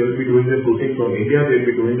Europe, they will be doing their sourcing from India, they will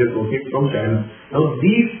be doing their sourcing from China. Now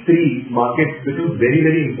these 3 markets become very,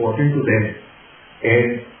 very important to them. And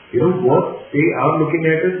what they are looking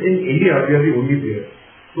at is, in India, we are the only player.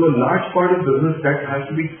 So a large part of business that has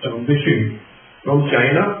to be transitioned from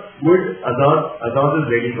China, Azad is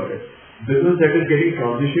ready for it. Business that is getting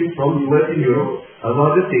transitioned from US and Europe,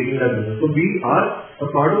 Azad is taking that business. So we are a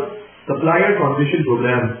part of supplier transition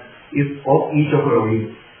program of each of our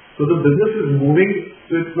OEMs. So the business is moving,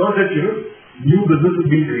 so it's not that, new business is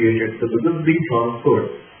being created, the business is being transferred.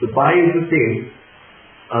 The pie is the same.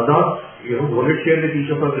 Azad, wallet share with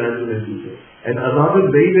each of our clients in the future. And Azad is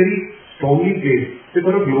very, very strongly placed. So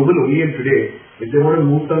for a global OEM today, if they want to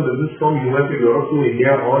move some business from US to Europe to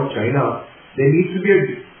India or China, there needs to be a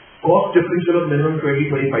cost differential of minimum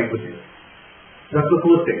 20-25%. That's the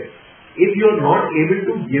first thing. If you're not able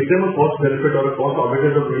to give them a cost benefit or a cost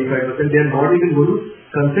arbitrage of 25%, they are not even going to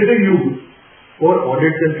consider you for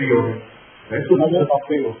audits and pre-audits. Right? So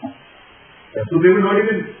they will not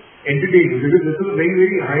even entertain you, because this is a very,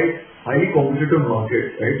 very highly competitive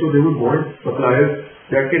market. Right? So they would want suppliers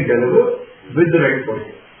that can deliver with the right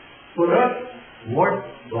quality. For us,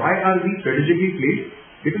 why are we strategically placed?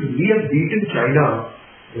 Because we have beaten China,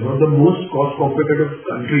 the most cost competitive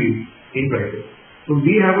country in prices. So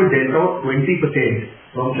we have a delta of 20%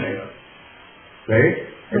 from China, right?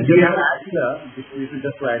 And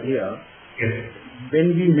just to add here, Yes.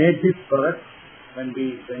 when we made this product, when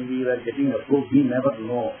we were getting approved, we never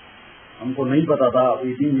know. हमको नहीं पता था.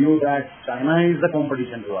 We knew that China is the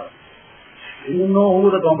competition to us. We didn't know who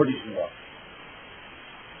the competition was.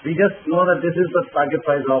 We just know that this is the target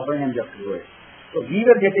price offering and just do it. So we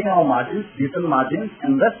were getting our margins, decent margins,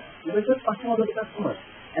 and thus we were just passing on to the customers.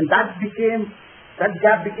 And that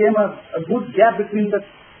gap became a good gap between the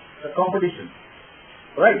competition.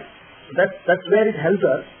 Right? So that's where it helps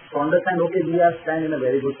us to understand, okay, we are standing in a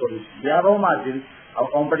very good position. We have our margins,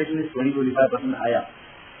 our competition is 20-25% higher.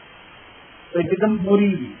 So it becomes more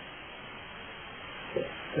easy.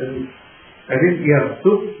 I think, yeah.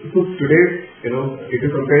 So today, if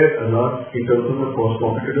you compare Azad in terms of the cost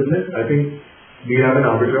competitiveness, I think we have an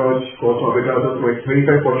cost arbitrage of 25-40%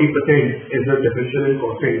 is the differential in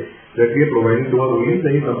costing that we are providing to our OEMs.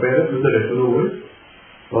 When you compare it with the rest of the world,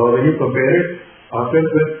 when you compare it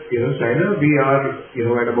ourselves with China, we are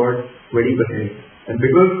at about 20%. And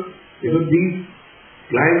because these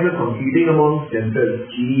clients are competing amongst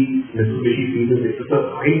themselves, GE, Mitsubishi, Siemens, it's a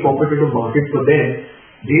high competitive market for them.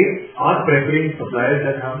 They are preferring suppliers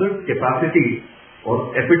that have the capacity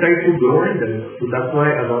or appetite to grow and deliver. So that's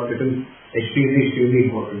why Azad becomes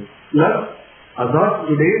extremely important. Plus,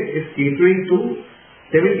 Azad today is catering to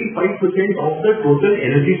 75% of the total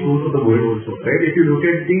energy source of the world also, right? If you look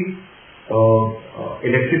at the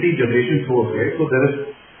electricity generation source, right? So there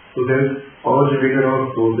is power generated out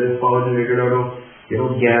of coal, there's power generated out of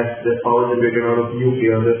gas, there's power generated out of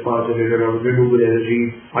nuclear, there's power generated out of renewable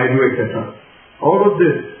energy, hydro, etc. Out of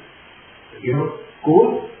this,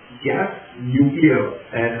 coal, gas, nuclear,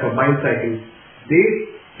 and combined cycles, they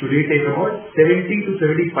today take about 70-75%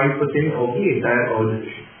 of the entire power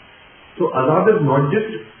generation. So Azad is not just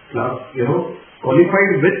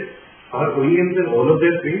qualified with our OEMs and all of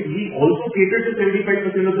their space, we also cater to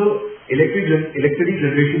 75% of the electricity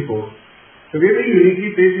generation source. So we are very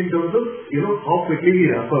uniquely placed in terms of how quickly we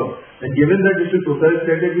ramp up. And given that Mr. Chopdar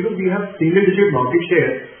said that we have single-digit market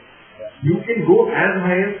share, you can go as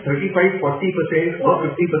high as 35, 40% or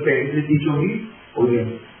 50% with each of these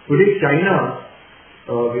OEMs. Today, China,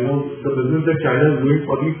 the business that China is doing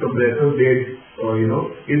for these compressor blades,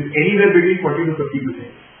 is anywhere between 40 to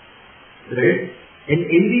 50%. Right? And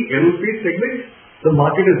in the aerospace segment, the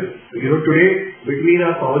market is, today, between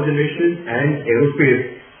our power generation and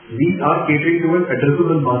aerospace, we are catering to an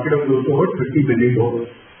addressable market of close to about $50 billion.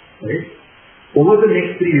 Right? Over the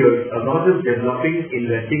next 3 years, Azad is developing,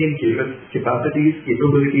 investing in capacities,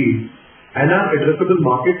 capabilities, and our addressable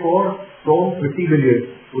market from 50 billion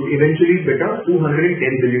would eventually become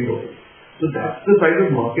 $210 billion. So that's the size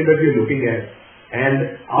of market that we are looking at.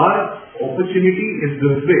 And our opportunity is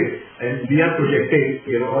this way, and we are projecting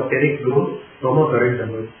a 10x growth from our current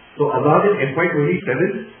numbers. So Azad in FY27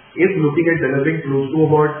 is looking at delivering close to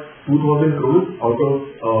about 2,000 crores out of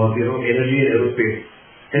energy and aerospace.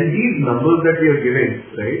 And these numbers that we are giving,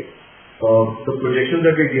 right, the projections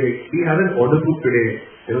that we are giving, we have an order book today.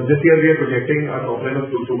 This year we are projecting our top line of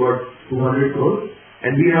close to about 200 crores,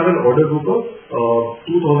 and we have an order book of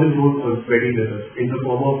 2,000 crores already with us in the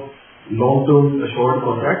form of long-term assured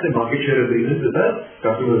contracts and market share agreements with our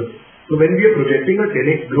customers. So when we are projecting a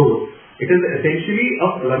 10x growth, it is essentially a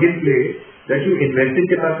plug-and-play that you invest in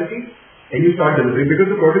capacity and you start delivering because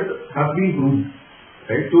the products have been proved.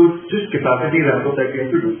 Right? So it's just capacity ramp-up that we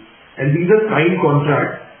have to do. And these are signed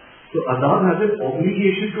contracts. So Azad has an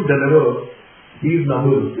obligation to deliver these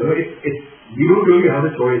numbers. We don't really have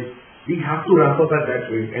a choice. We have to ramp up at that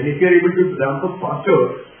rate. And if we are able to ramp up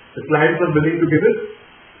faster, the clients are willing to give us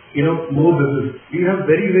more business. We have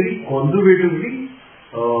very, very conservatively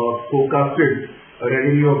forecasted a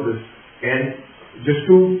revenue of this. And just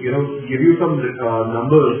to give you some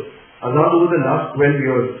numbers, Azad over the last 12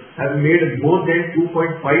 years has made more than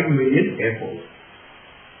 2.5 million airports.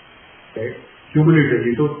 Right?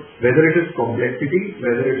 Cumulatively. So whether it is complexity,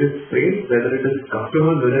 whether it is freight, whether it is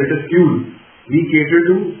customers, whether it is fuel, we cater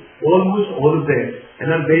to almost all of them and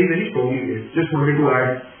are very, very strongly based. Just wanted to add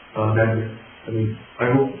that bit. I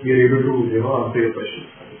hope we are able to answer your question.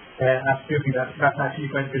 Absolutely. That's actually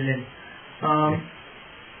quite brilliant.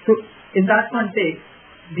 So in that context,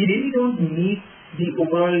 we really don't need the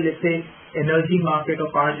overall, let's say, energy market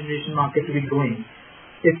or power generation market to be growing.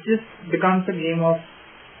 It just becomes a game of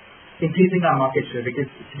increasing our market share, because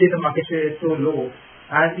today the market share is so low.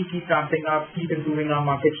 As we keep ramping up, keep improving our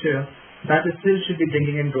market share, that still should be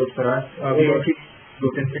bringing in growth for us. We already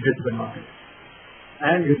growth in addressable market.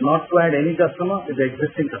 And it's not to add any customer, it's the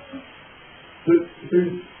existing customer. So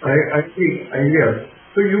I see.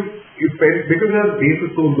 So you felt because our base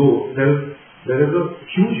is so low, there is a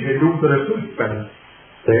huge headroom for us to expand.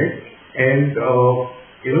 right? And,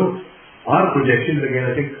 our projections, again,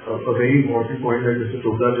 I think a very important point that Mr.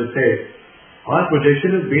 Chopdar just said, our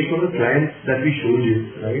projection is based on the clients that we showed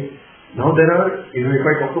you, right? Now there are, if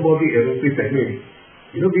I talk about the aerospace segment,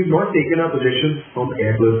 we've not taken our projections from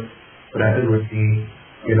Airbus, Pratt & Whitney,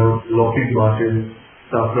 Lockheed Martin,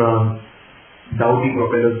 Safran, Dowdy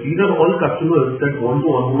Propellers. These are all customers that want to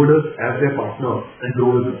onboard us as their partner and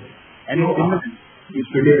grow with us. And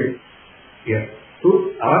today, yeah. So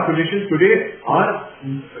our projections today are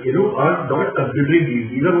not considering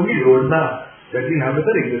these. These are only roadmaps that we have with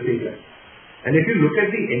our existing clients. And if you look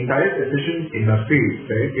at the entire precision industry,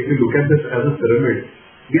 right, if you look at this as a pyramid,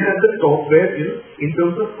 we are at the top where, in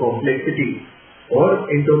terms of complexity or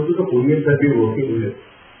in terms of the OEMs that we are working with,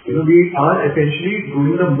 we are essentially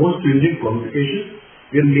doing the most stringent qualifications.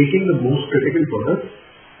 We are making the most critical products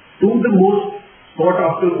to the most sought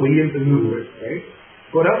after OEMs in the world, right?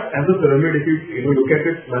 For us as a pyramid, if you look at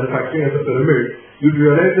it, manufacturing as a pyramid, you'd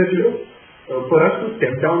realize that, for us to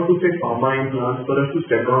step down to say pharma implants, for us to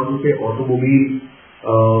step down to say automobile,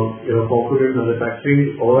 component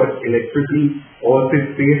manufacturing or electrical or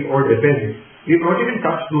say space or defense, we've not even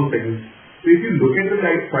touched those segments. So if you look at the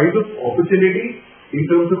size of opportunity in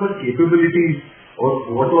terms of our capabilities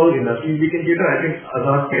or what all industries we can cater, I think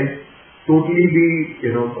Azad can totally be,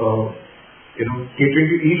 catering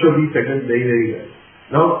to each of these segments very, very well.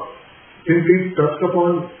 Now, since we've touched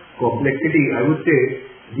upon complexity, I would say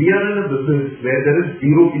we are in a business where there is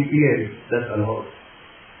zero PPM that's allowed,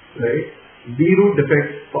 right? Zero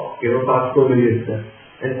defects, parts per million.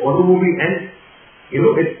 And automobile, and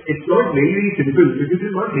it's not very simple because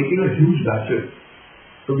it's not making a huge batches.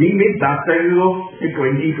 So we make batch sizes of say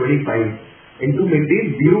 20, 25, and to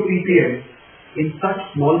maintain zero PPM in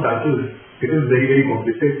such small batches, it is very, very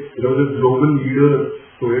complicated. The global leader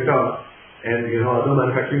Toyota and other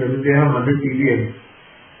manufacturing companies, they have 100 PPM.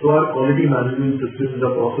 So our quality management systems,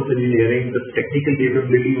 the process engineering, the technical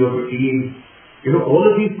capabilities of the team, all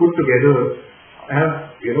of these put together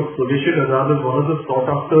have, positioned Azad as one of the sought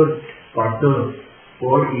after partners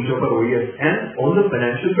for each of our OEMs. And on the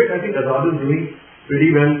financial bit, I think Azad is doing pretty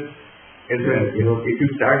well as well. If you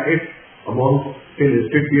stack it among say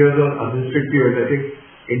listed peers or unlisted peers, I think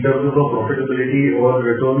in terms of profitability or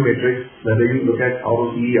return metrics, whether you look at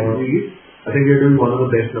ROCE, ROE, I think we are doing one of the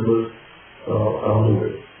best numbers around the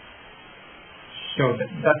world. Sure,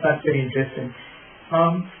 that's very interesting.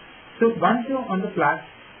 So once you're on the flat,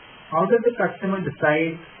 how does the customer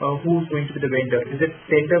decide who's going to be the vendor? Is it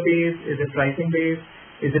tender based? Is it pricing based?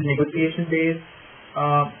 Is it negotiation based?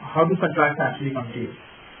 How do contracts actually come to you?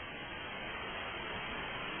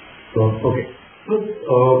 Okay.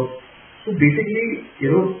 So basically,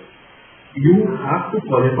 you have to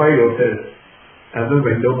qualify yourself as a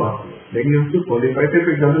vendor partner. Then you have to qualify. Say,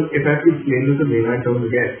 for example, if I have to explain this in layman terms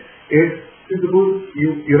again, suppose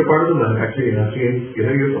you're a part of the manufacturing industry and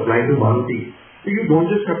you're supplying to Maruti. So you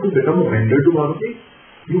don't just have to become a vendor to Maruti.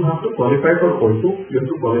 You have to qualify for also. You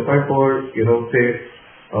have to qualify for their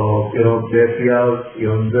Kias,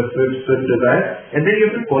 the Swift Desire, and then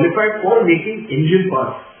you have to qualify for making engine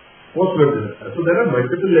parts for Swift Desire. So there are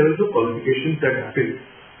multiple levels of qualifications that happen,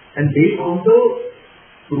 and based on the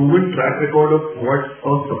proven track record of what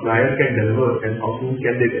a supplier can deliver and how soon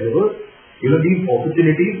can they deliver, these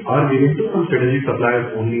opportunities are given to some strategic suppliers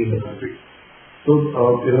only in the country. So,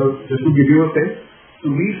 just to give you a sense, so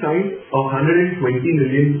we signed a $120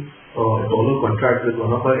 million contract with one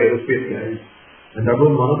of our aerospace clients, and that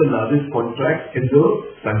was one of the largest contracts in the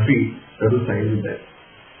country that was signed with them.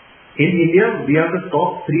 In India, we are the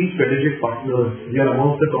top 3 strategic partners. We are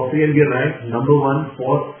amongst the top 3 and we are ranked number 1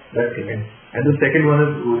 for that client. And the second one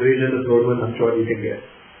is Godrej and the third one I'm sure you can guess.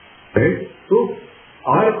 Right? So,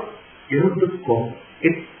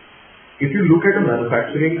 if you look at a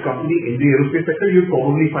manufacturing company in the aerospace sector, you'll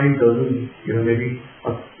probably find dozens, maybe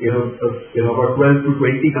about 12 to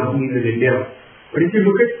 20 companies in India. But if you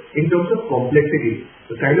look at in terms of complexity,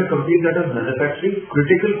 the kind of companies that are manufacturing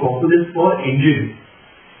critical components for engines,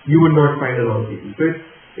 you would not find a lot of people. So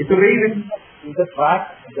it's a very the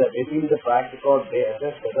track, basically the track record, they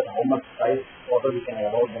assess whether how much price order we can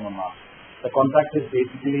award them or not. The contract is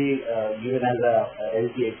basically given as a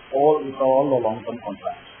LTA, it's all a long-term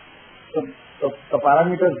contract. So the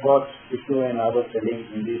parameters what Vishnu and others telling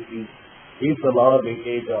in these things gives a lot of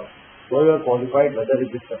weightage of whether qualified, whether it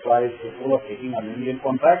is supply is capable of taking a $1 million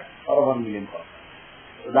contract or a $1 million contract.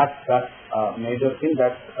 So that's a major thing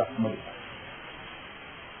that the customer is.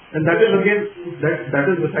 And that is again,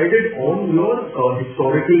 that is decided on your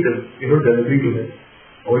historical delivery to them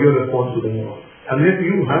or your response to them. Unless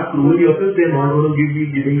you have proven yourself, they are not going to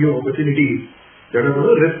be giving you opportunities that are going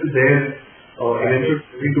to risk their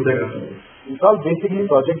eventually to their customers? It's all basically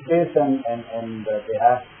project based and they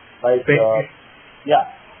have like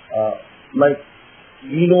like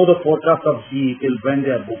we know the forecast of GE till when they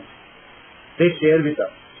are booked. They share with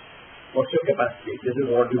us what's your capacity. This is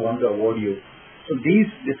what we want to award you. So these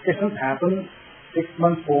discussions happen 6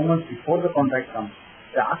 months, 4 months before the contract comes.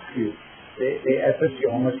 They ask you, they assess you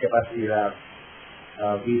how much capacity you have.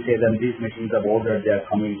 We say them these machines are ordered, they are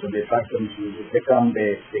coming, so they track the machines. If they come,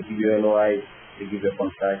 they give you LOI, they give you a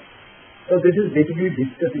contract. So this is basically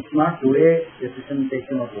discussed. It's not today decision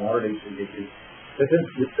taken or tomorrow decision taken. This is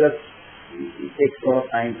discussed. It takes a lot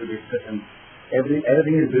of time to discuss, and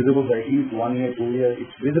everything is visible for at least 1 year, 2 years.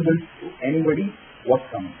 It's visible to anybody what's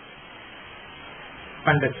coming.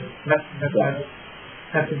 Understood.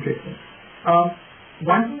 That's interesting.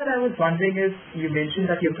 One thing that I was wondering is, you mentioned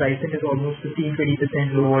that your pricing is almost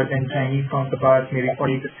 15-20% lower than Chinese counterparts, maybe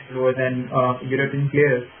 40% lower than European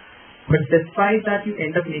players. But despite that, you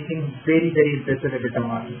end up making very, very impressive EBITDA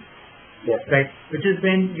margins. Yes. Right? Which is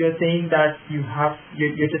when you're saying that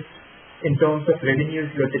you're just, in terms of revenues,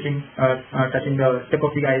 you're touching the tip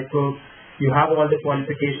of the iceberg. You have all the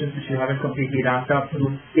qualifications which you haven't completely ramped up. So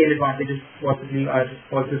scale advantages possibly are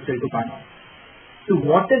also still to pan out. So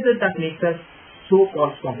what is it that makes us so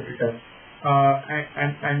cost competitive?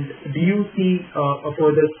 And do you see a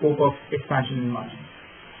further scope of expansion in margins?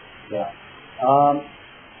 Yeah.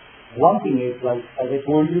 One thing is, like as I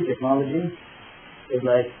told you, technology is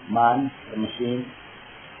like man, the machine,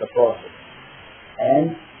 the process,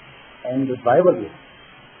 and the driver.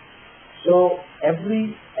 So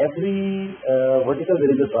every vertical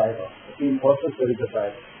there is a driver. In process there is a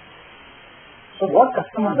driver. So what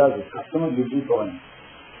customer does is, customer gives you drawing.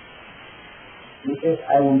 He says,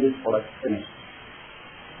 I want this product finished.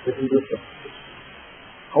 This is the specification.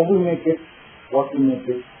 How we make it, what we make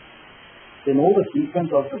it. They know the sequence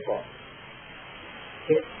of the process.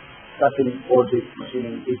 Okay? Cutting, forging,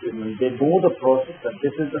 machining, equipment. They know the process, that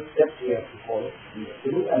this is the steps we have to follow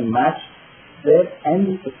and match their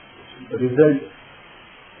end specification. The result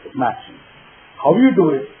is matching. How you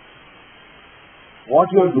do it, what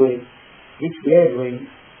you are doing, which way you are doing,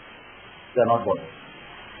 they are not bothered.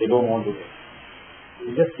 They don't want to do it.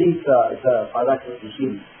 You just see it's a 5-axis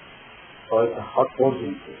machine, or it's a hot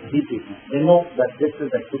forging, it's a heat treatment. They know that this is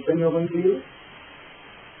the equipment you're going to use,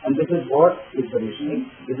 and this is what is the machine,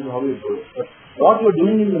 this is how you do it. But what you're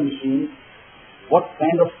doing in the machine, what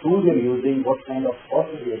kind of tool you're using, what kind of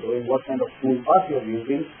process you're doing, what kind of tool path you're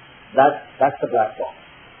using, that's the black box.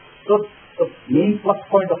 So the main plus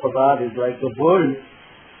point of Azad is like the world.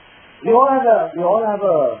 We all have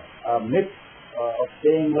a myth of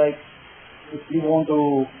saying like, if we want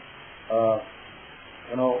to,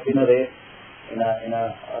 in a race, in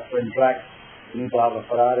a sprint track, we need to have a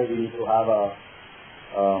Ferrari, we need to have a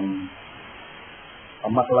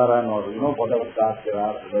McLaren or whatever cars there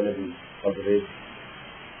are available for the race.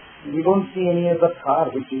 We don't see any other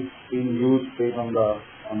car which is being used on the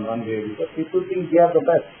runway because people think they are the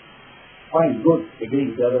best. Fine, good,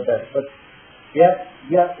 agree, they are the best, but we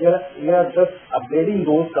are just upgrading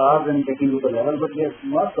those cars and taking to the level, but we are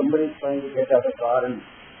not somebody trying to get out a car and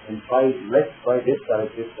let's try this car,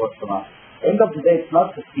 this what's the matter. End of the day, it's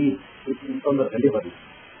not the speed, it's on the delivery.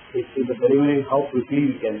 It's in the delivery how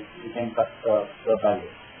quickly we can cut the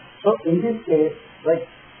value. So in this case, like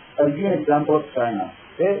I'll give you an example of China.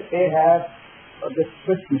 They have the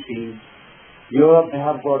Swiss machines. Europe, they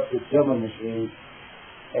have got the German machines.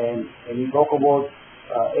 And you talk about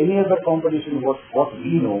any other competition, what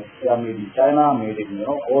we know, they are made in China, made in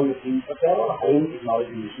all the things, but they are all high-end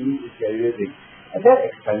technology machines which they are using, and they are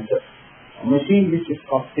expensive. A machine which is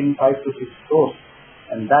costing 5 to 6 crores,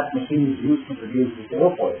 and that machine is used to produce the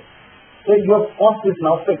aerofoil. So your cost is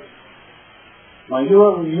now fixed. Now you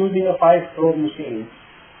are using a 5 crore machine,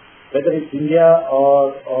 whether it's India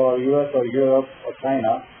or US or Europe or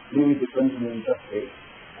China, maybe different in the interest rate.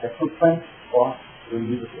 The equipment cost will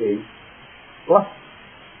be the same. Plus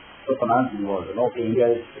the finance involved. Okay, India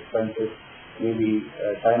is expensive, maybe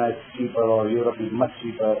China is cheaper or Europe is much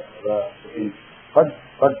cheaper.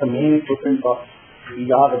 But the main equipment cost,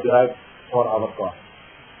 we are derived for our cost.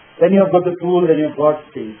 Then you have got the tool, then you have got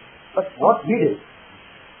things. But what we did,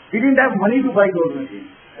 we didn't have money to buy those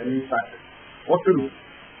machines when we started. What to do?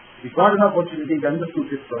 We got an opportunity, we understood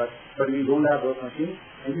this product, but we don't have those machines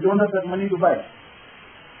and we don't have that money to buy.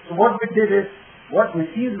 So what we did is, what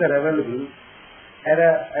machines were available at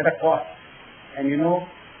a cost, and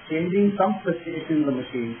changing some specification in the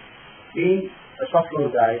machine. Being a shop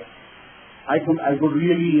floor guy, I could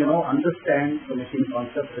really understand the machine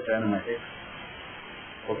concept, the kinematics.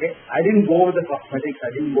 Okay, I didn't go with the cosmetics.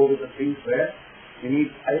 I didn't go with the things where you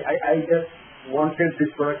need. I just wanted this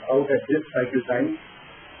product out at this cycle time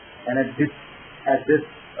and at this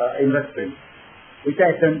investment, which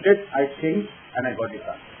I attempted, I changed, and I got it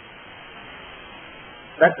done.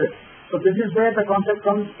 That's it. So this is where the concept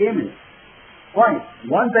came in. Fine.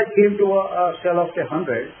 Once I came to a shell of say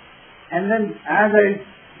 100, and then as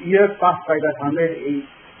years passed by, that 100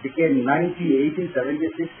 became 90, 80, 70,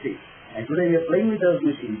 60. And today we are playing with those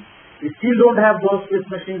machines. We still don't have those Swiss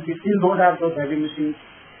machines. We still don't have those heavy machines.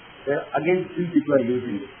 Again, still people are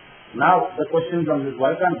using it. Now the question comes is,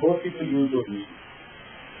 why can't those people use those machines?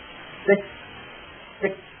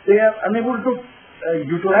 They are unable to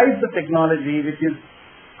utilize the technology, which is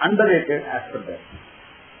underrated as per them.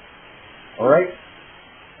 Alright?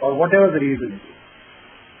 Or whatever the reason is.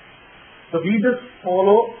 So we just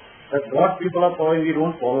follow that what people are following. We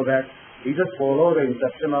don't follow that. We just follow the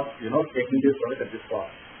instruction of, taking this product at this cost.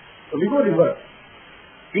 So we go reverse.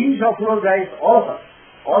 Being shop floor guys, all of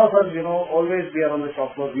us, always we are on the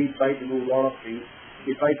shop floor. We try to do a lot of things.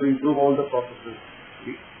 We try to improve all the processes.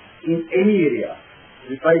 In any area,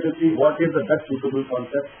 we try to see what is the best suitable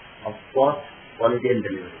concept of cost, quality and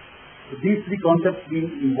delivery. So these three concepts being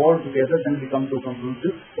involved together, then we come to a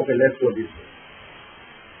conclusion, okay, let's go this way.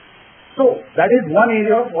 So that is one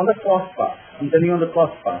area on the cost part. I'm telling you on the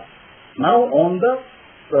cost part. Now on the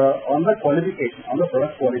qualification, on the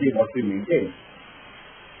product quality what we maintain.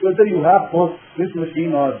 Whether you have both Swiss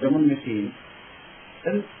machine or German machine,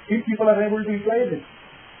 then still people are able to utilize it.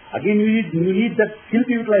 Again, you need that skill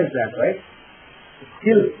to utilize that, right? The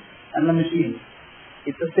skill and the machine.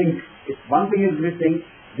 It's a thing. If one thing is missing,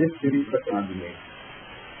 this series cannot be made.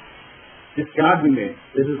 This cannot be made.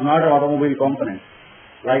 This is not an automobile component.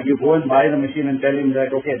 Like you go and buy the machine and tell him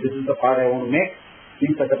that, okay, this is the part I want to make.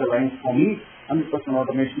 Please set up the lines for me. 100%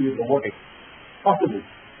 automation with robotics. Possible.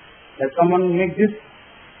 That someone make this?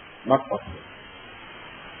 Not possible.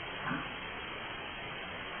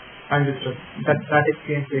 Understood. That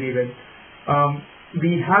explains very well.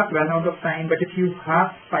 We have run out of time, but if you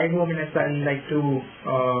have 5 more minutes, I'd like to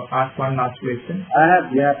ask one last question.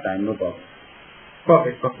 We have time, no problem.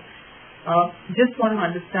 Perfect. Just want to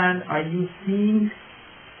understand, are you seeing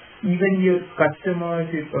even your customers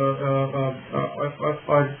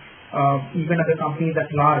or even other companies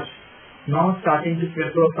at large now starting to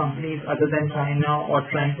prefer companies other than China or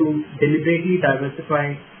trying to deliberately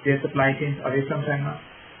diversify their supply chains away from China?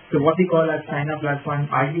 So what we call as China Plus One,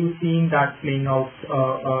 are you seeing that playing out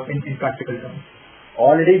in practical terms?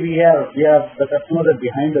 Already we have the customers are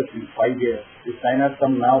behind us in 5 years. This China has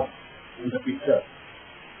come now in the picture.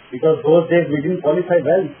 Because those days we didn't qualify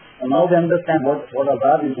well. And now they understand what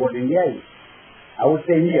Azad is, what India is. I would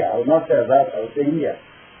say India. I would not say Azad. I would say India.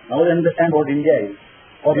 Now they understand what India is.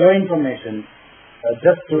 For your information,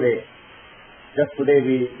 just today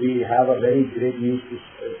we have a very great news to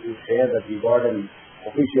share that we got an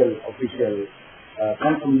official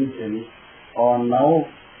confirmation on now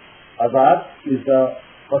Azad is the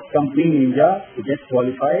first company in India to get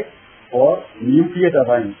qualified for nuclear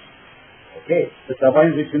turbines. Okay, the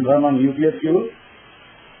turbines which will run on nuclear fuel.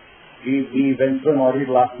 We went through an audit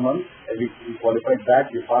last month. We qualified that.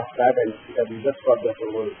 We passed that, and we just got the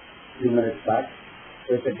approval a few minutes back.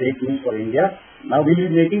 So it's a great news for India. Now we will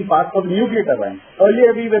be making parts for the nuclear turbines.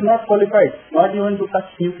 Earlier we were not qualified, not even to touch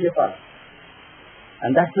nuclear parts.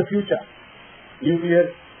 And that's the future. Nuclear,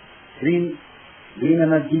 green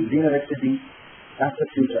energy, green electricity, that's the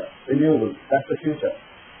future. Renewable, that's the future.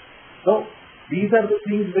 So these are the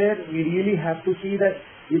things where we really have to see that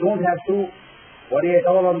we don't have to worry at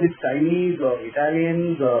all on these Chinese or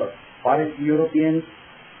Italians or Far East Europeans.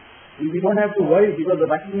 We don't have to worry because the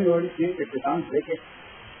vacuum is already created. They can't break it.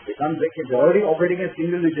 They're already operating at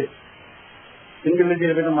single digit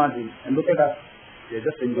EBITDA margin. And look at us. They're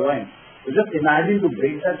just enjoying. So just imagine to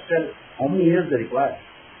break that shell, how many years they require.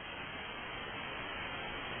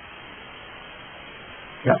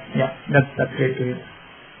 Yeah, that's great to hear.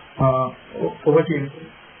 Over to you.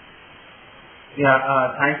 Yeah,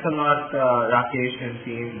 thanks a lot, Rakesh and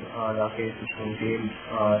team, Rakesh and team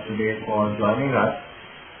today for joining us.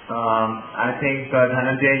 I think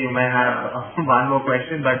Dhananjay, you may have one more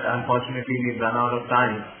question, but unfortunately we've run out of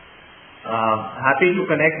time. Happy to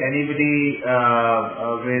connect anybody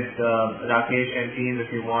with Rakesh and team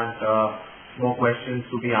if you want more questions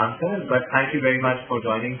to be answered. But thank you very much for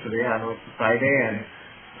joining today. I know it's Friday and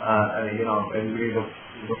everybody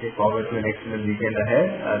looking forward to an excellent weekend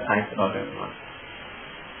ahead. Thanks a lot, everyone.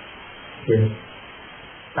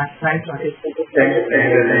 Thanks, Rakesh.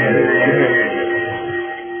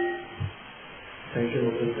 Thank you.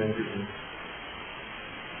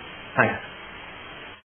 Thanks.